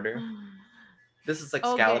Grand Order. This is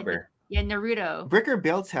Excalibur. Okay. Yeah, Naruto. Bricker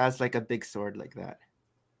Builds has like a big sword like that.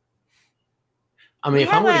 I mean,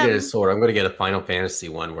 if I'm going to get a sword, I'm going to get a Final Fantasy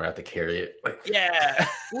one where I have to carry it. Yeah.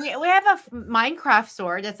 We have a Minecraft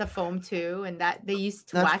sword that's a foam too, and that they used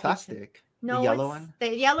to whack plastic. No, the yellow one?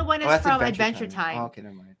 The yellow one is from Adventure Time. Oh, okay,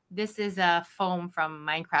 never mind. This is a foam from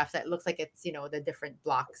Minecraft that looks like it's, the different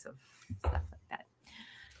blocks of stuff like that.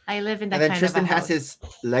 I live in that kind of a house. And then Tristan has his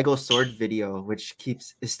Lego sword video, which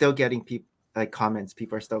is still getting people comments.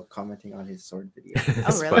 People are still commenting on his sword video.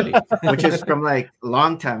 Oh, really? Which is from a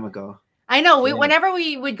long time ago. I know. Whenever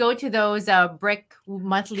we would go to those brick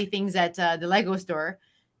monthly things at the Lego store,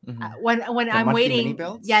 when I'm waiting,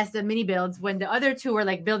 the mini builds. When the other two are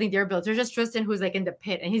like building their builds, there's just Tristan who's like in the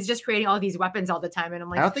pit, and he's just creating all these weapons all the time. And I'm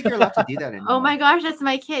like, I don't think you're allowed to do that anymore. Oh my gosh, that's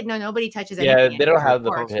my kid. No, nobody touches anything. Yeah, they don't have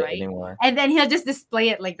the pit anymore. And then he'll just display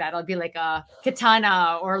it like that. It'll be like a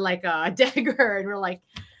katana or like a dagger, and we're like,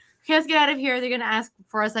 okay, let's get out of here. They're gonna ask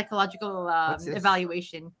for a psychological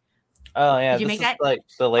evaluation. Oh yeah, did you make that? Like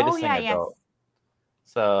the latest thing I built.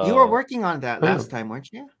 So you were working on that last time,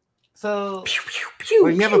 weren't you? So or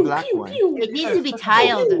you have a black one. It needs to be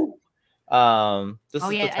tiled. This is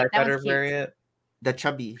the TIE Fighter variant. The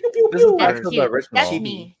chubby. This is that's cute. the original. That's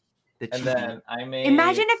me. And then I made.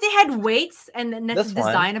 Imagine if they had weights, and then that's the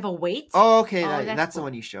design of a weight. Oh, okay, that's cool. The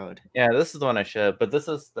one you showed. Yeah, this is the one I showed, but this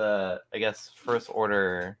is the first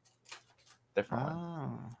order different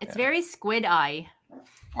one. It's very squid eye.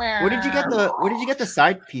 Where did you get the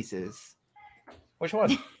side pieces? Which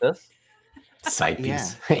one? This side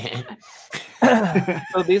piece.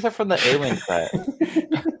 So these are from the A-Wing set.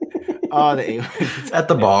 Oh, the A-Wing. It's at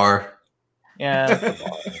the bar. Yeah. At the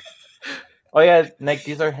bar. Oh yeah, Nick.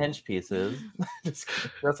 These are hinge pieces.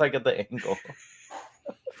 That's like at the angle.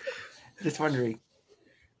 Just wondering.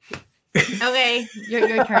 Okay,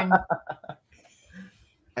 your turn.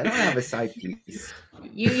 I don't have a side piece.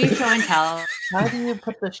 You show and tell. How do you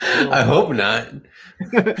put the shield? I hope not.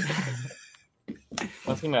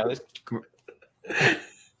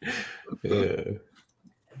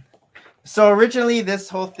 So originally this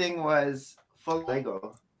whole thing was full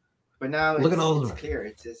Lego, but now it's clear.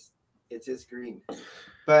 It's just green.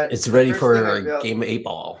 But it's ready for a game of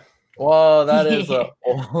 8-ball. Whoa, that is a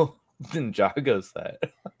old Ninjago set.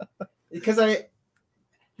 Because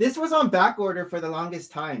this was on back order for the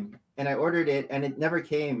longest time, and I ordered it, and it never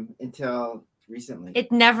came until recently.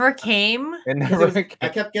 It never came. I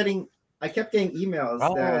kept getting emails.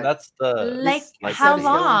 Oh, that's the how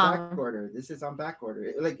long? Back order. This is on back order.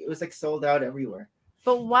 It was sold out everywhere.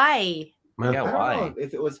 But why? Yeah, why? I don't know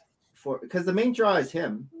if it was because the main draw is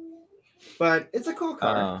him, but it's a cool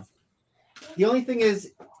car. The only thing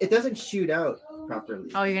is it doesn't shoot out properly.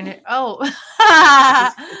 Oh, you're gonna.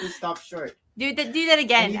 It just stops short. Do that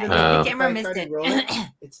again. The camera missed it.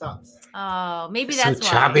 It stops. Oh, maybe it's that's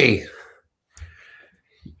so choppy.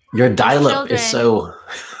 Your dial-up is so.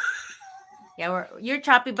 Yeah, you're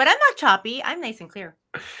choppy, but I'm not choppy. I'm nice and clear.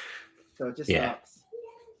 So it just stops.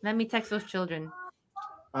 Let me text those children.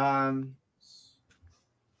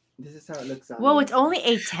 This is how it looks. Whoa, it's only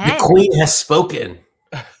 8:10. The queen has spoken.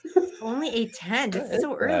 Only 8:10. This is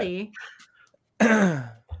so early.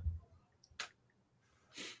 And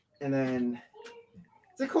then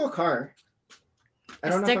it's a cool car. I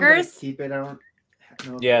don't know if I'm gonna keep it. I don't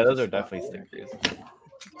know. Yeah, those are definitely stickers.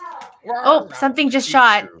 Oh, something just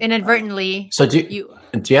shot inadvertently. So do you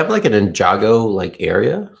have like an Ninjago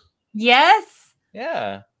area? Yes.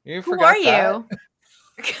 Yeah. Who are you?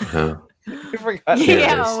 I forgot.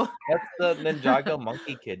 That's the Ninjago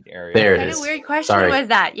Monkey Kid area. There it what is. What a weird question was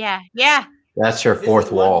that? Yeah. That's your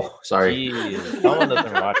fourth wall. Sorry. Jeez, someone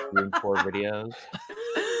doesn't watch Room 4 videos.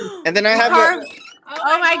 And then I have.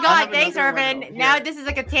 Oh my God! Thanks, Ervin. Now this is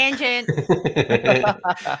like a tangent.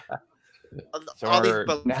 So we're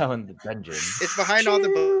now in the dungeon. It's behind all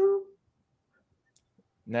the.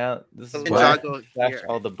 Now this is Ninjago where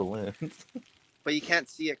all the balloons. But you can't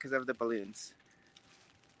see it because of the balloons.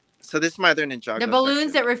 So this is my other Ninjago. The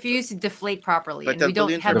balloons that refuse to deflate properly, but and we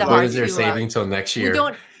don't have the balloons are saving till next year. We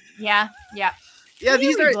don't. Yeah. Yeah,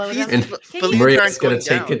 these balloons are gonna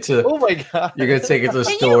take it to. Oh my God! You're gonna take it to the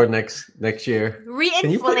store next year.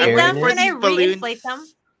 Reinflate them? Can I reinflate them?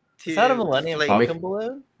 Is that a Millennium Falcon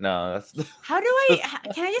balloon? No, that's. How do I?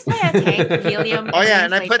 Can I just buy a tank of helium? Oh yeah,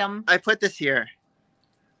 and I put this here.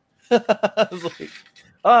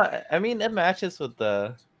 I mean, it matches with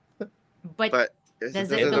the. But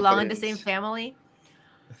does it belong in the same family?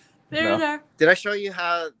 There. Did I show you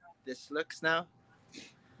how this looks now?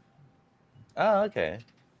 Oh, okay.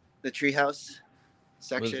 The treehouse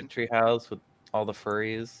section. Treehouse with all the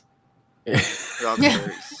furries. With all the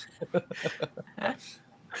furries.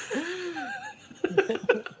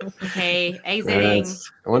 Okay, exiting.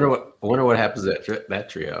 I wonder what happens at that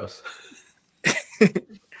treehouse.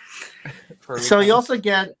 So you also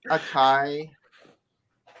get a Kai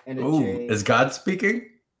and a J. Is God speaking?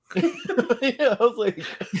 Yeah, I was like,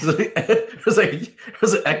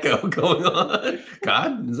 there's an echo going on.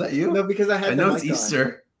 God, is that you? No, because I had. I know it's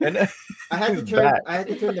Easter. I had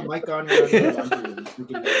to turn the mic on.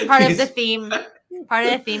 Part of the theme. Part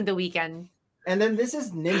of the theme. The weekend. And then this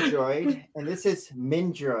is Nindroid, and this is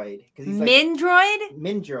Mindroid. Mindroid.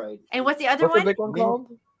 Mindroid. And what's the other one? What's the big one called?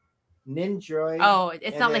 Nindroid. Oh,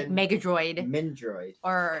 it's not like Megadroid. Mindroid.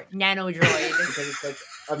 Or Nanodroid. Because it's like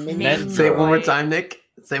a Mindroid. Say it one more time, Nick.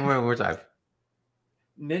 Say it one more time.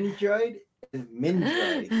 Nindroid is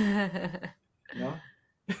Mindroid. No?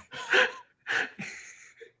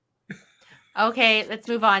 Okay, let's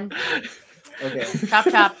move on. Okay.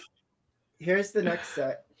 Chop. Here's the next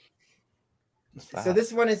set. So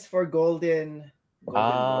this one is for golden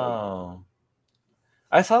oh.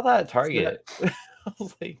 I saw that at Target. I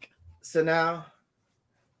was like, so now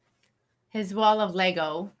his wall of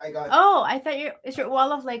Lego. I thought it's your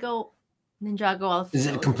wall of Lego Ninjago wall of Is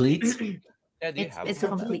it complete? Yeah, it's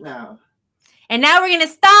complete now. And now we're gonna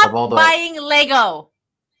stop buying Lego.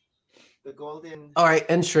 The golden. All right,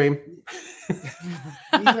 end stream.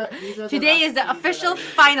 These are Today is the official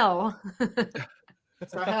final.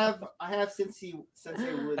 So I have Sensei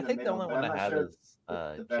Wu in the I think middle, the only one I have is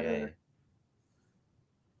Jay.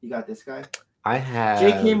 You got this guy? I have.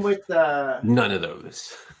 Jay came with none of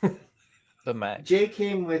those. The Mac. Jay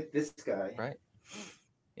came with this guy. Right.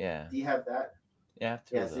 Yeah. Do you have that? Yeah.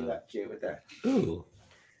 So you got Jay with that. Ooh,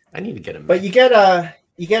 I need to get him. But you get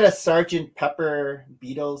a Sergeant Pepper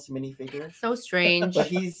Beatles minifigure. So strange. But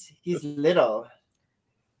he's little.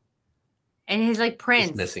 And he's like Prince.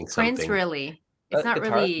 He's missing Prince, something. Really. It's not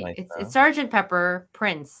really. Nice, it's Sergeant Pepper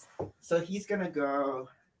Prince. So he's gonna go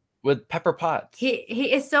with Pepper Potts. He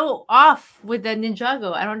is so off with the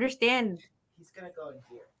Ninjago. I don't understand. He's gonna go in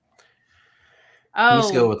here. Oh,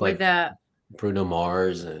 he's go with like the Bruno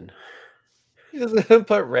Mars and. He doesn't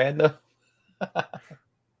put random.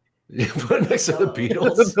 You put next to the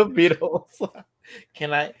Beatles. The Beatles.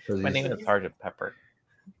 Can I? My name is Sergeant Pepper.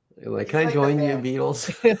 Like, can I join you,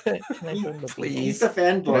 Beatles? Please. He's a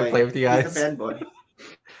fanboy. Can I play with you guys? He's a fanboy.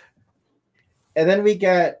 And then we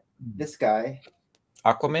get this guy,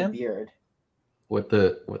 Aquaman, with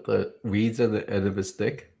the beard, with the reeds on the end of his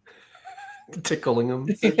stick, tickling him.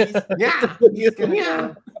 So he's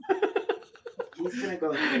gonna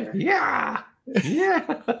go here. Yeah.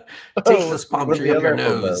 Take this palm tree up your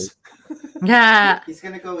nose. Yeah. He's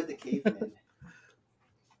gonna go with the caveman.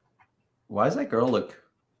 Why does that girl look?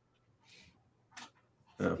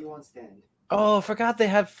 He won't stand. Oh, I forgot they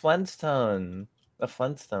had Flintstone. A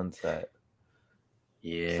Flintstone set.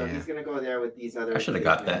 Yeah. So he's gonna go there with these other. I should have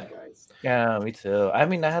got that. Guys. Yeah, me too. I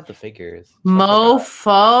mean, I had the figures.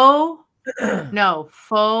 Mofo. No,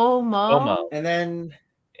 FOMO. And then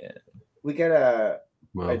we get a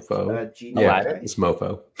Mofo. Yeah, it's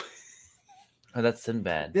Mofo. Oh, that's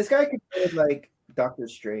Sinbad. This guy could play like Doctor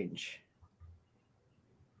Strange.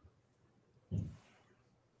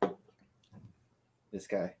 This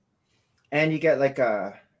guy. And you get like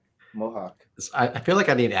a mohawk. I feel like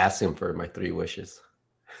I need to ask him for my 3 wishes.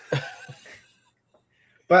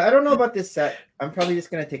 But I don't know about this set. I'm probably just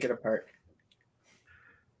gonna take it apart.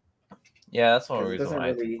 Yeah, that's one reason why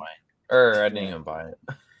I didn't buy it. Or I didn't even buy it.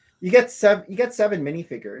 You get 7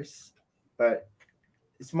 minifigures, but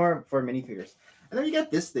It's more for minifigures. And then you get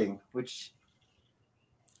this thing, which.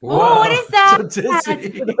 Whoa, what is that? So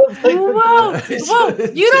whoa, whoa!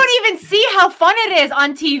 You don't even see how fun it is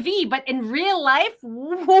on TV, but in real life,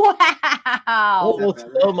 wow! Oh,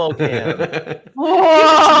 slow-mo cam. Whoa!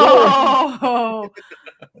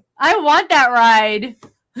 I want that ride.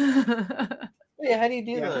 Wait, how do you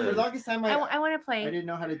do that? For the longest time, I want to play. I didn't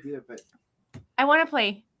know how to do it, but I want to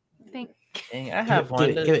play. Dang, I have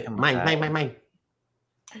one. Give it. Mine.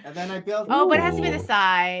 And then I built. Oh, but it has to be the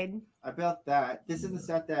side. I built that. This is the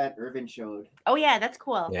set that Errvin showed. Oh yeah, that's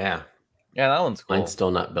cool. Yeah, that one's cool. Mine's still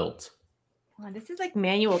not built. Oh, this is like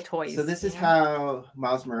manual toys. So this is how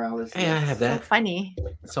Miles Morales. Hey, I have that. So funny.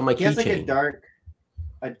 So my he has like keychain.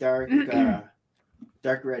 a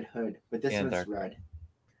dark red hood, but this one's red.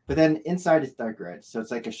 But then inside is dark red, so it's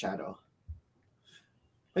like a shadow.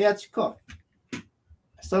 But yeah, it's cool.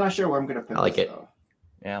 Still not sure where I'm gonna put. I like this, it. though.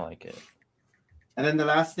 Yeah, I like it. And then the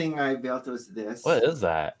last thing I built was this. What is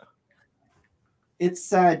that? It's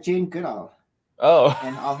Jane Goodall. Oh,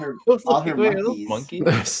 and all her monkeys.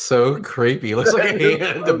 They're so creepy. It looks like a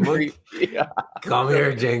hand. The monkey. Yeah. Come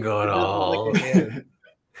here, Jane Goodall. Dude,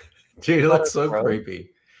 it looks so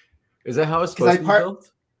creepy. Is that how it's supposed to be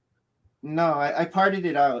built? No, I parted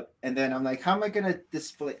it out, and then I'm like, how am I gonna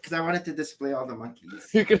display? Because I wanted to display all the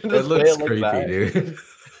monkeys. It looks creepy, dude.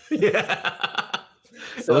 Yeah.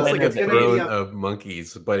 So it looks like a throne of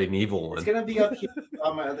monkeys, but an evil one. It's gonna be up here with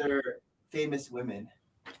all my other famous women.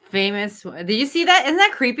 Did you see that? Isn't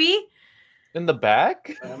that creepy? In the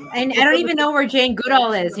back? And I don't even know where Jane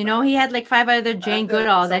Goodall is. You know, he had like 5 other Jane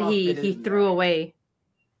Goodall that he threw away.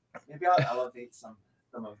 Maybe I'll elevate some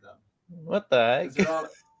of them. What the heck?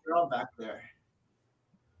 They're all back there.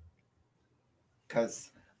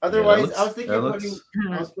 Because otherwise, I was thinking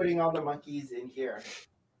I was putting all the monkeys in here.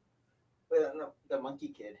 No, the monkey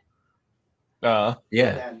kid.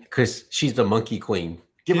 Yeah, because she's the monkey queen.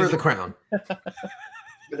 Give her the crown.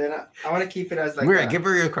 But then I want to keep it as like give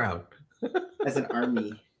her your crown. As an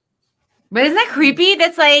army. But isn't that creepy?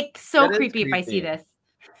 That's like so creepy if I see this.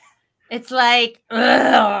 It's like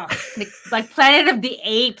like Planet of the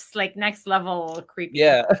Apes, like next level creepy.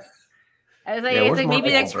 Yeah. It's like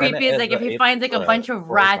maybe next creepy is like if he finds like a bunch of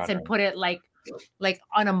rats and put it like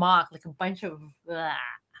on a mock, like a bunch of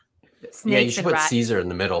snakes. Yeah, you should put rats. Caesar in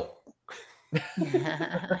the middle.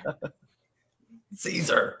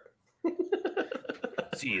 Caesar.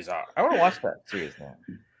 Caesar. I want to watch that series now.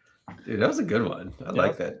 Dude, that was a good one. I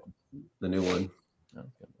like that. The new one.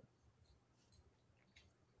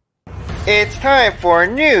 It's time for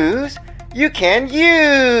news you can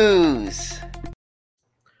use.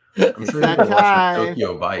 I'm sure you're watching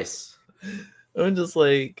Tokyo Vice. I'm just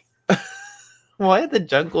like, why the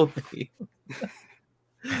jungle theme?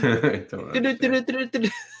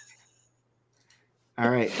 All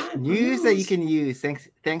right, news that you can use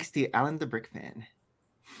thanks to Alan the Brickman.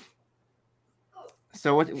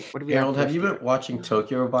 So what do we Harold, have you been watching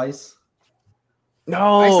Tokyo Vice?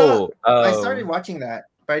 No. I started watching that,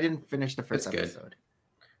 but I didn't finish the first episode.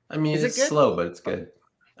 I mean, it's slow, but it's good.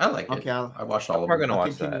 I like it. Okay, I watched all of it. it. Gonna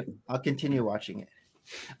watch that. I'll continue watching it.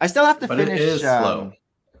 I still have to finish. It is slow.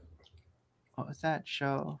 What was that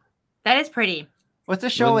show? That is pretty. What's the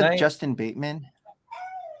show with Justin Bateman?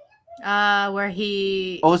 Where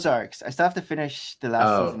he Ozarks. I still have to finish the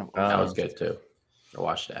last season of Ozarks. That was good too. I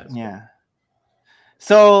watched that. Yeah.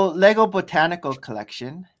 So Lego Botanical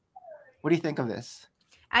Collection. What do you think of this?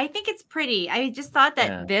 I think it's pretty. I just thought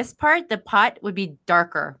that this part, the pot, would be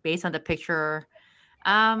darker based on the picture.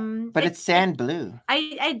 But it's sand blue.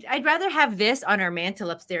 I'd rather have this on our mantle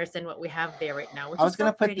upstairs than what we have there right now. I was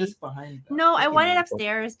gonna put this behind. No, I want it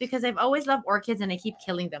upstairs because I've always loved orchids and I keep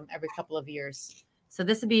killing them every couple of years. So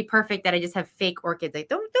this would be perfect that I just have fake orchids. Like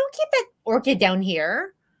don't keep that orchid down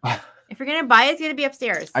here. If you're gonna buy it, it's gonna be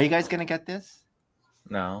upstairs. Are you guys gonna get this?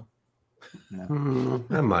 No.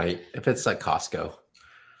 I might if it's like Costco.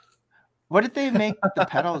 What did they make the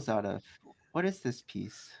petals out of? What is this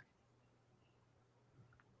piece?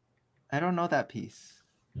 I don't know that piece.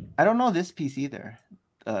 I don't know this piece either.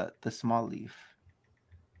 The small leaf.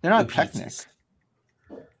 They're not Technic.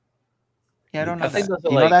 Yeah, I don't know. Do you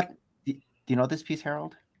know that? Do you know this piece,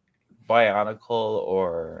 Harold? Bionicle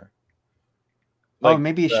or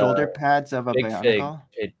maybe shoulder pads of a Bionicle.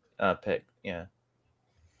 Pick. Yeah.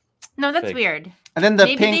 No, that's weird. And then the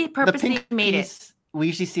maybe pink, they purposely made it. We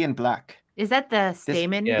usually see in black. Is that the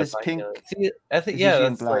stamen? This pink. See, I think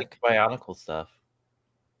that's like Bionicle stuff.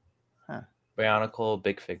 Huh. Bionicle,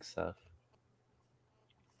 Big Fig stuff.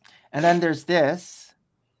 And then there's this.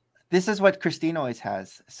 This is what Christine always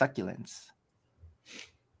has: succulents.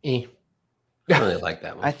 I really like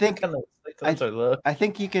that one. I think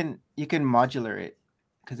you can modular it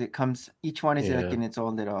because it comes. Each one is like in its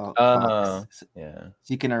own little box. Yeah.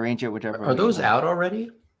 So you can arrange it whichever. Are those out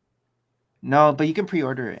already? No, but you can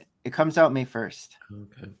pre-order it. It comes out May 1st.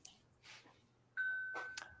 Okay.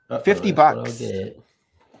 $50.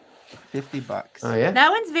 $50. Oh yeah. That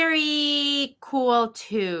one's very cool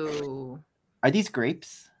too. Are these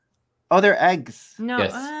grapes? Oh, they're eggs. No.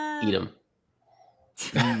 Yes. Eat them.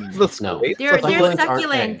 No. They're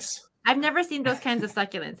succulents. I've never seen those kinds of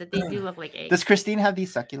succulents. That they do look like eggs. Does Christine have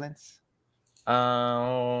these succulents?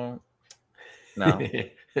 No.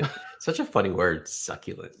 Such a funny word,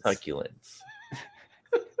 succulents. Succulents.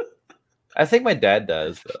 I think my dad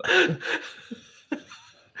does though.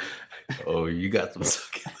 Oh, you got some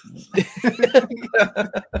succulents.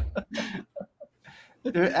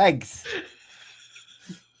 They're eggs.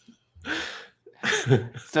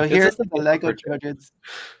 So here's the Lego Children's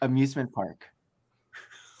Amusement Park.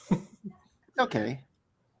 Okay.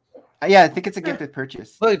 Yeah, I think it's a gifted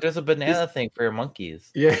purchase. Look, there's a banana thing for your monkeys.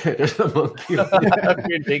 Yeah, there's a monkey.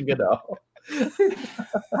 Your dingo.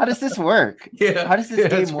 How does this work? Yeah. How does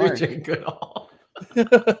this game work?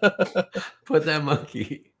 Put that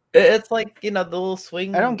monkey. It's like, the little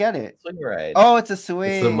swing. I don't get it. Swing ride. Oh, it's a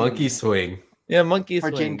swing. It's the monkey swing. Yeah, monkey for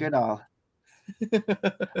swing. Jane Goodall.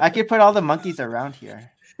 I could put all the monkeys around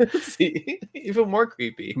here. See, even more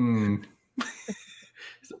creepy. And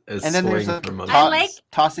then there's a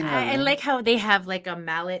tossing. I like how they have like a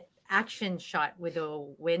mallet action shot with the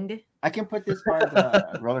wind. I can put this part of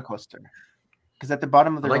the roller coaster because at the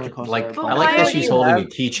bottom of the roller coaster, I like that she's holding a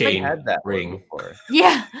keychain ring.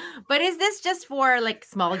 Yeah, but is this just for like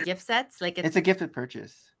small gift sets? Like it's a gifted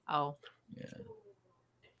purchase. Oh, yeah.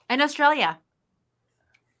 In Australia.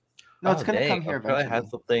 No, it's gonna come here eventually. Has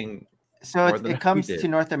something. So it comes to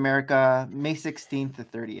North America May 16th to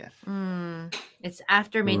 30th. It's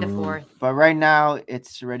after May the 4th. But right now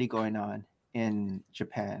it's already going on in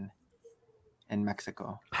Japan and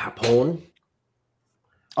Mexico. Japón.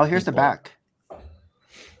 Oh, here's the back.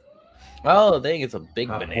 Oh, dang, it's a big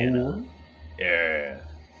banana. Yeah.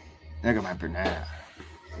 Look at my banana.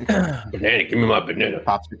 Banana, give me my banana.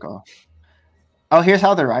 Popsicle. Oh, here's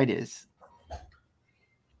how the ride is.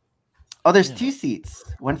 Oh, there's 2 seats.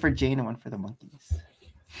 One for Jane and one for the monkeys.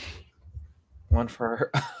 One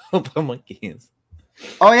for the monkeys.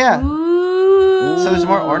 Oh, yeah. Ooh. So there's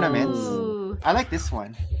more ornaments. I like this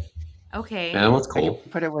one. Okay. Yeah, that one's cool. I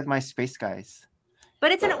can put it with my space guys.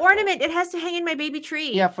 But it's an ornament. It has to hang in my baby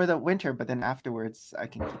tree. Yeah, for the winter, but then afterwards I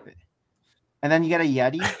can keep it. And then you get a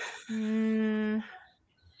Yeti.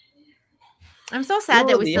 I'm so sad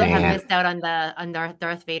that we still have missed out on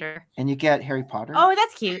Darth Vader. And you get Harry Potter. Oh,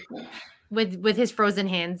 that's cute. With his frozen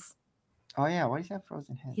hands. Oh yeah, why does he have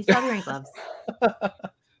frozen hands? He's probably wearing gloves.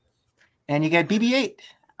 And you get BB-8.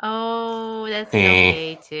 Oh, that's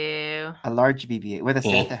okay too. A large BB-8 with a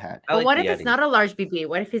Santa hat. But what if it's not a large BB-8?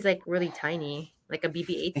 What if he's like really tiny, like a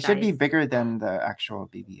BB-8 It should be bigger than the actual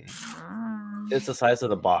BB-8. It's the size of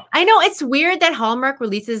the box. I know it's weird that Hallmark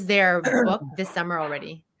releases their book this summer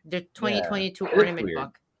already. Their 2022 ornament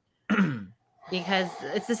book. Because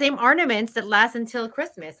it's the same ornaments that last until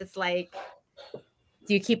Christmas. It's like,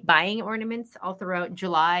 do you keep buying ornaments all throughout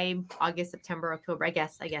July, August, September, October? I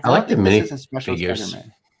guess. I like the mini figures.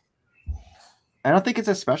 Spider-Man. I don't think it's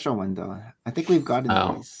a special one though. I think we've gotten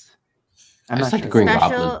these. I just like the Green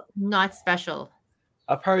Goblin. Not special.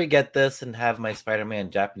 I'll probably get this and have my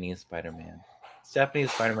Spider-Man Japanese Spider-Man.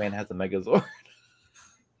 Japanese Spider-Man has a Megazord.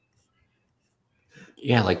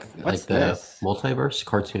 Yeah, like the multiverse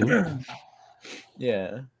cartoon.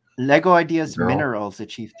 Yeah. Lego Ideas Minerals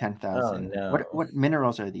achieved 10,000. Oh, no. What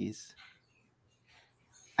minerals are these?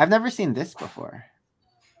 I've never seen this before.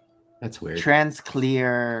 That's weird.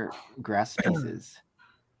 Transclear grass pieces.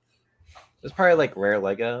 It's probably like rare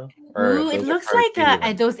Lego. Ooh, it looks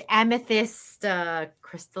like those amethyst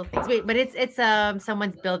crystal things. Wait, but it's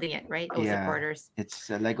someone's building it, right? Those supporters. It's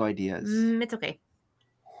Lego Ideas. It's okay.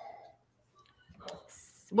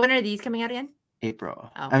 When are these coming out again?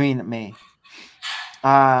 April. Oh. I mean May.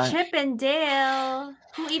 Chip and Dale.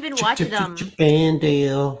 Who even watched them? Chip and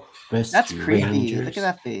Dale. That's creepy. Rangers. Look at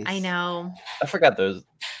that face. I know. I forgot those.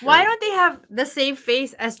 Why don't they have the same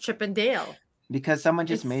face as Chip and Dale? Because someone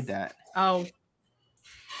just made that. Oh.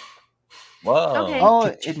 Whoa. Okay. Oh,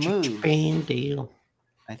 it moved. Chip and Dale.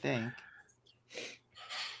 I think.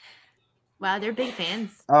 Wow, they're big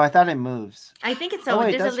fans. Oh, I thought it moves. I think it's so. Oh,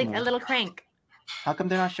 There's a little crank. How come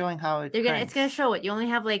they're not showing how it It's gonna show it. You only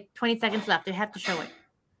have like 20 seconds left. They have to show it.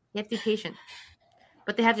 You have to be patient.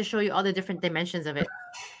 But they have to show you all the different dimensions of it.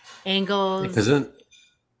 Angles. Because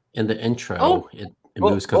in the intro, It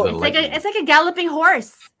moves because of the lightning. It's like a galloping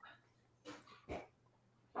horse.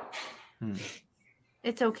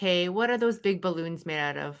 It's okay. What are those big balloons made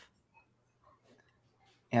out of?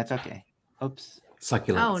 Yeah, it's okay. Oops.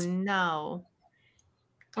 Succulents. Oh no.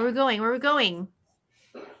 Where are we going? Where are we going?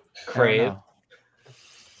 Crave.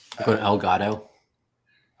 We're going to Elgato.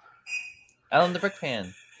 Alan the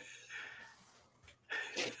Brickman.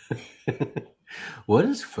 What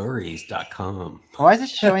is furries.com? Why is it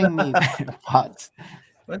showing me pots?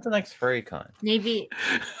 When's the next furry con? Maybe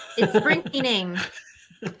it's spring cleaning.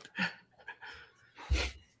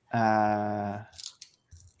 Oh,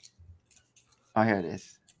 here it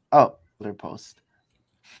is. Oh, blur post.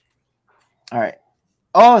 All right.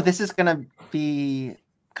 Oh, this is gonna be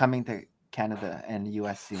coming to Canada and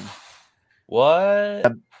US soon. What?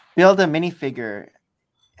 The Build a minifigure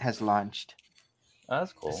has launched. Oh,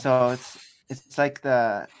 that's cool. So it's like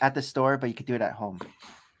at the store, but you could do it at home.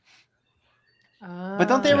 But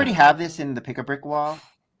don't they already have this in the Pick-a-Brick wall?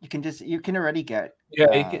 You can already get.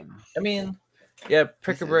 Yeah, you can, I mean, yeah,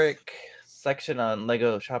 Pick-a-Brick section on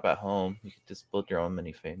Lego Shop at Home. You can just build your own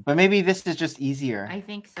minifig. But maybe this is just easier. I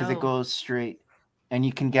think so. Because it goes straight, and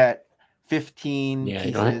you can get 15. Yeah,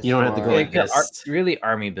 pieces you don't have to go like this. Really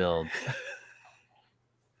army build.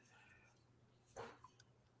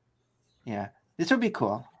 Yeah, this would be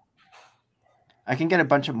cool. I can get a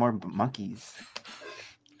bunch of more monkeys.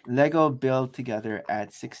 Lego build together,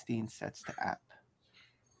 add 16 sets to app.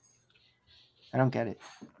 I don't get it.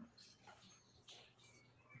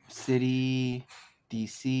 City,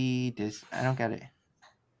 DC, this. I don't get it.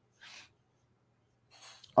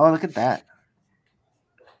 Oh, look at that.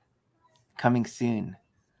 Coming soon.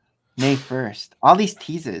 May 1st. All these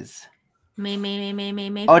teases. May.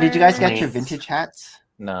 Oh, did you guys get your vintage hats?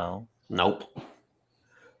 No. Nope.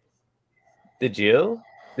 Did you?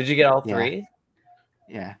 Did you get all three?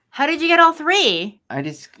 Yeah. How did you get all three?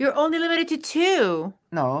 You're only limited to 2.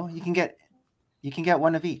 No, you can get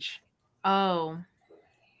one of each. Oh.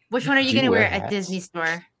 Which one are you gonna wear at Disney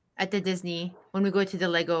store? At the Disney when we go to the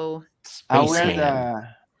Lego I'll wear the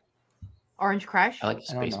Orange Crush. I like the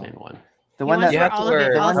Spaceman one. The one that you have to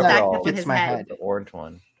wear that fits my head. The orange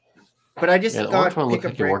one. But I just the got orange one looks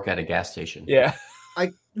like you work at a gas station. Yeah.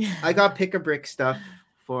 I got Pick-a-Brick stuff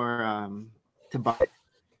for to buy,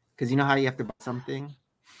 because you know how you have to buy something.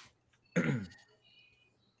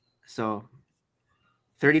 So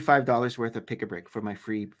 $35 worth of Pick-a-Brick for my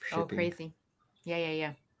free shipping. Oh, crazy.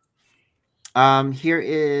 Yeah. Here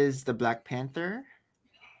is the Black Panther.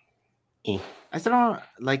 I still don't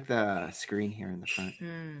like the screen here in the front.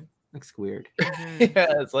 Looks weird. Yeah,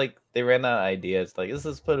 it's like they ran out of ideas. Like, let's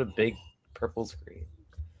just put a big purple screen.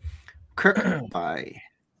 Bye.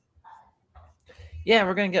 Yeah,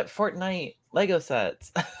 we're gonna get Fortnite Lego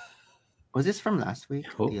sets. Was this from last week?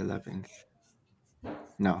 The 11th.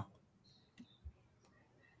 No.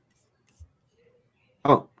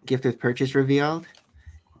 Oh, gift with purchase revealed.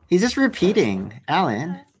 He's just repeating,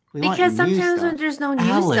 Alan. Because sometimes when there's no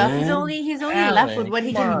new stuff, he's only left with what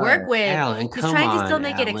he can work with. He's trying to still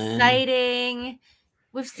make it exciting.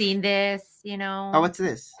 We've seen this, you know. Oh, what's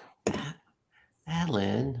this?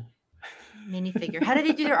 Alan. Minifigure. How did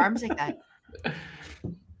they do their arms like that?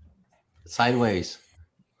 Sideways.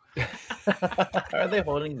 How are they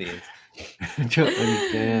holding these? I don't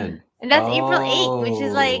understand. And that's April 8th, which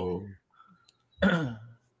is like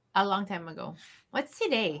a long time ago. What's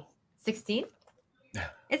today? 16?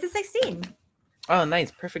 It's a 16. Oh,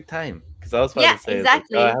 nice. Perfect time. Because I was about to say,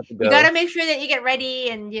 exactly. Like, I have to go. You got to make sure that you get ready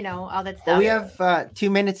and, you know, all that stuff. Well, we have 2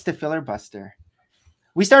 minutes to filibuster.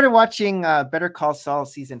 We started watching Better Call Saul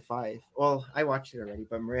season 5. Well, I watched it already,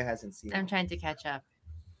 but Maria hasn't seen it. I'm trying to catch up.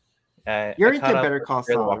 You're into Better Call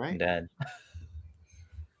Saul, right? Dead.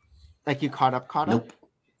 Like you caught up? Nope.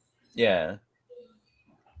 Yeah.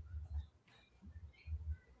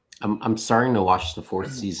 I'm starting to watch the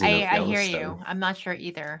 4th season. I hear you. I'm not sure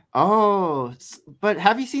either. Oh, but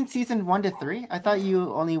have you seen season 1 to 3? I thought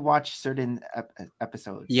you only watched certain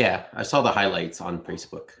episodes. Yeah, I saw the highlights on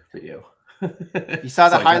Facebook video. You saw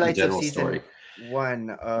the highlights of season 1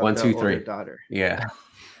 of 1, 2, 3. Daughter. Yeah.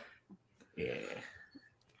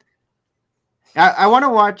 I want to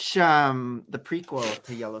watch the prequel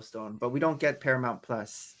to Yellowstone, but we don't get Paramount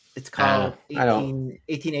Plus. It's called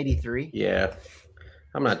 1883. Yeah.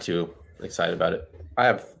 I'm not too excited about it. I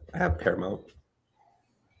have Paramount.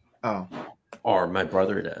 Oh. Or my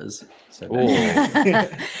brother does. So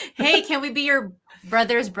hey, can we be your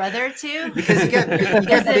brother's brother too? Because you get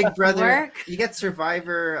Big Brother. You get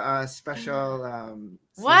Survivor special.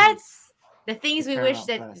 What? The things we wish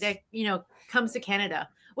that you know comes to Canada.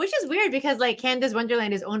 Which is weird because like Canada's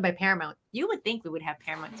Wonderland is owned by Paramount. You would think we would have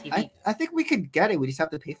Paramount TV. I think we could get it. We just have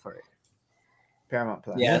to pay for it. Paramount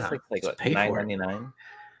Plus. Yeah, it's like what, $9.99.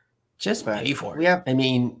 Just pay for it. I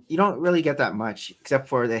mean, you don't really get that much except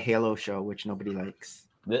for the Halo show, which nobody likes.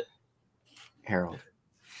 Harold.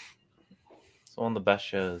 It's one of the best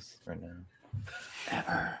shows right now.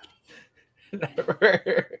 Ever.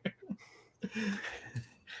 Never.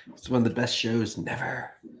 It's one of the best shows never.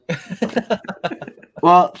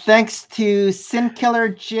 Well, thanks to Sin Killer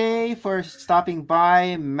J for stopping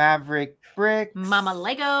by, Maverick Brick, Mama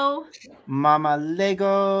Lego.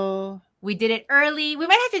 We did it early. We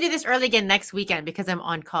might have to do this early again next weekend because I'm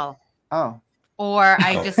on call. Oh. Or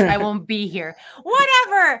I won't be here.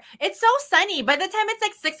 Whatever. It's so sunny. By the time it's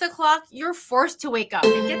like 6 o'clock, you're forced to wake up.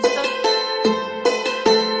 It gets so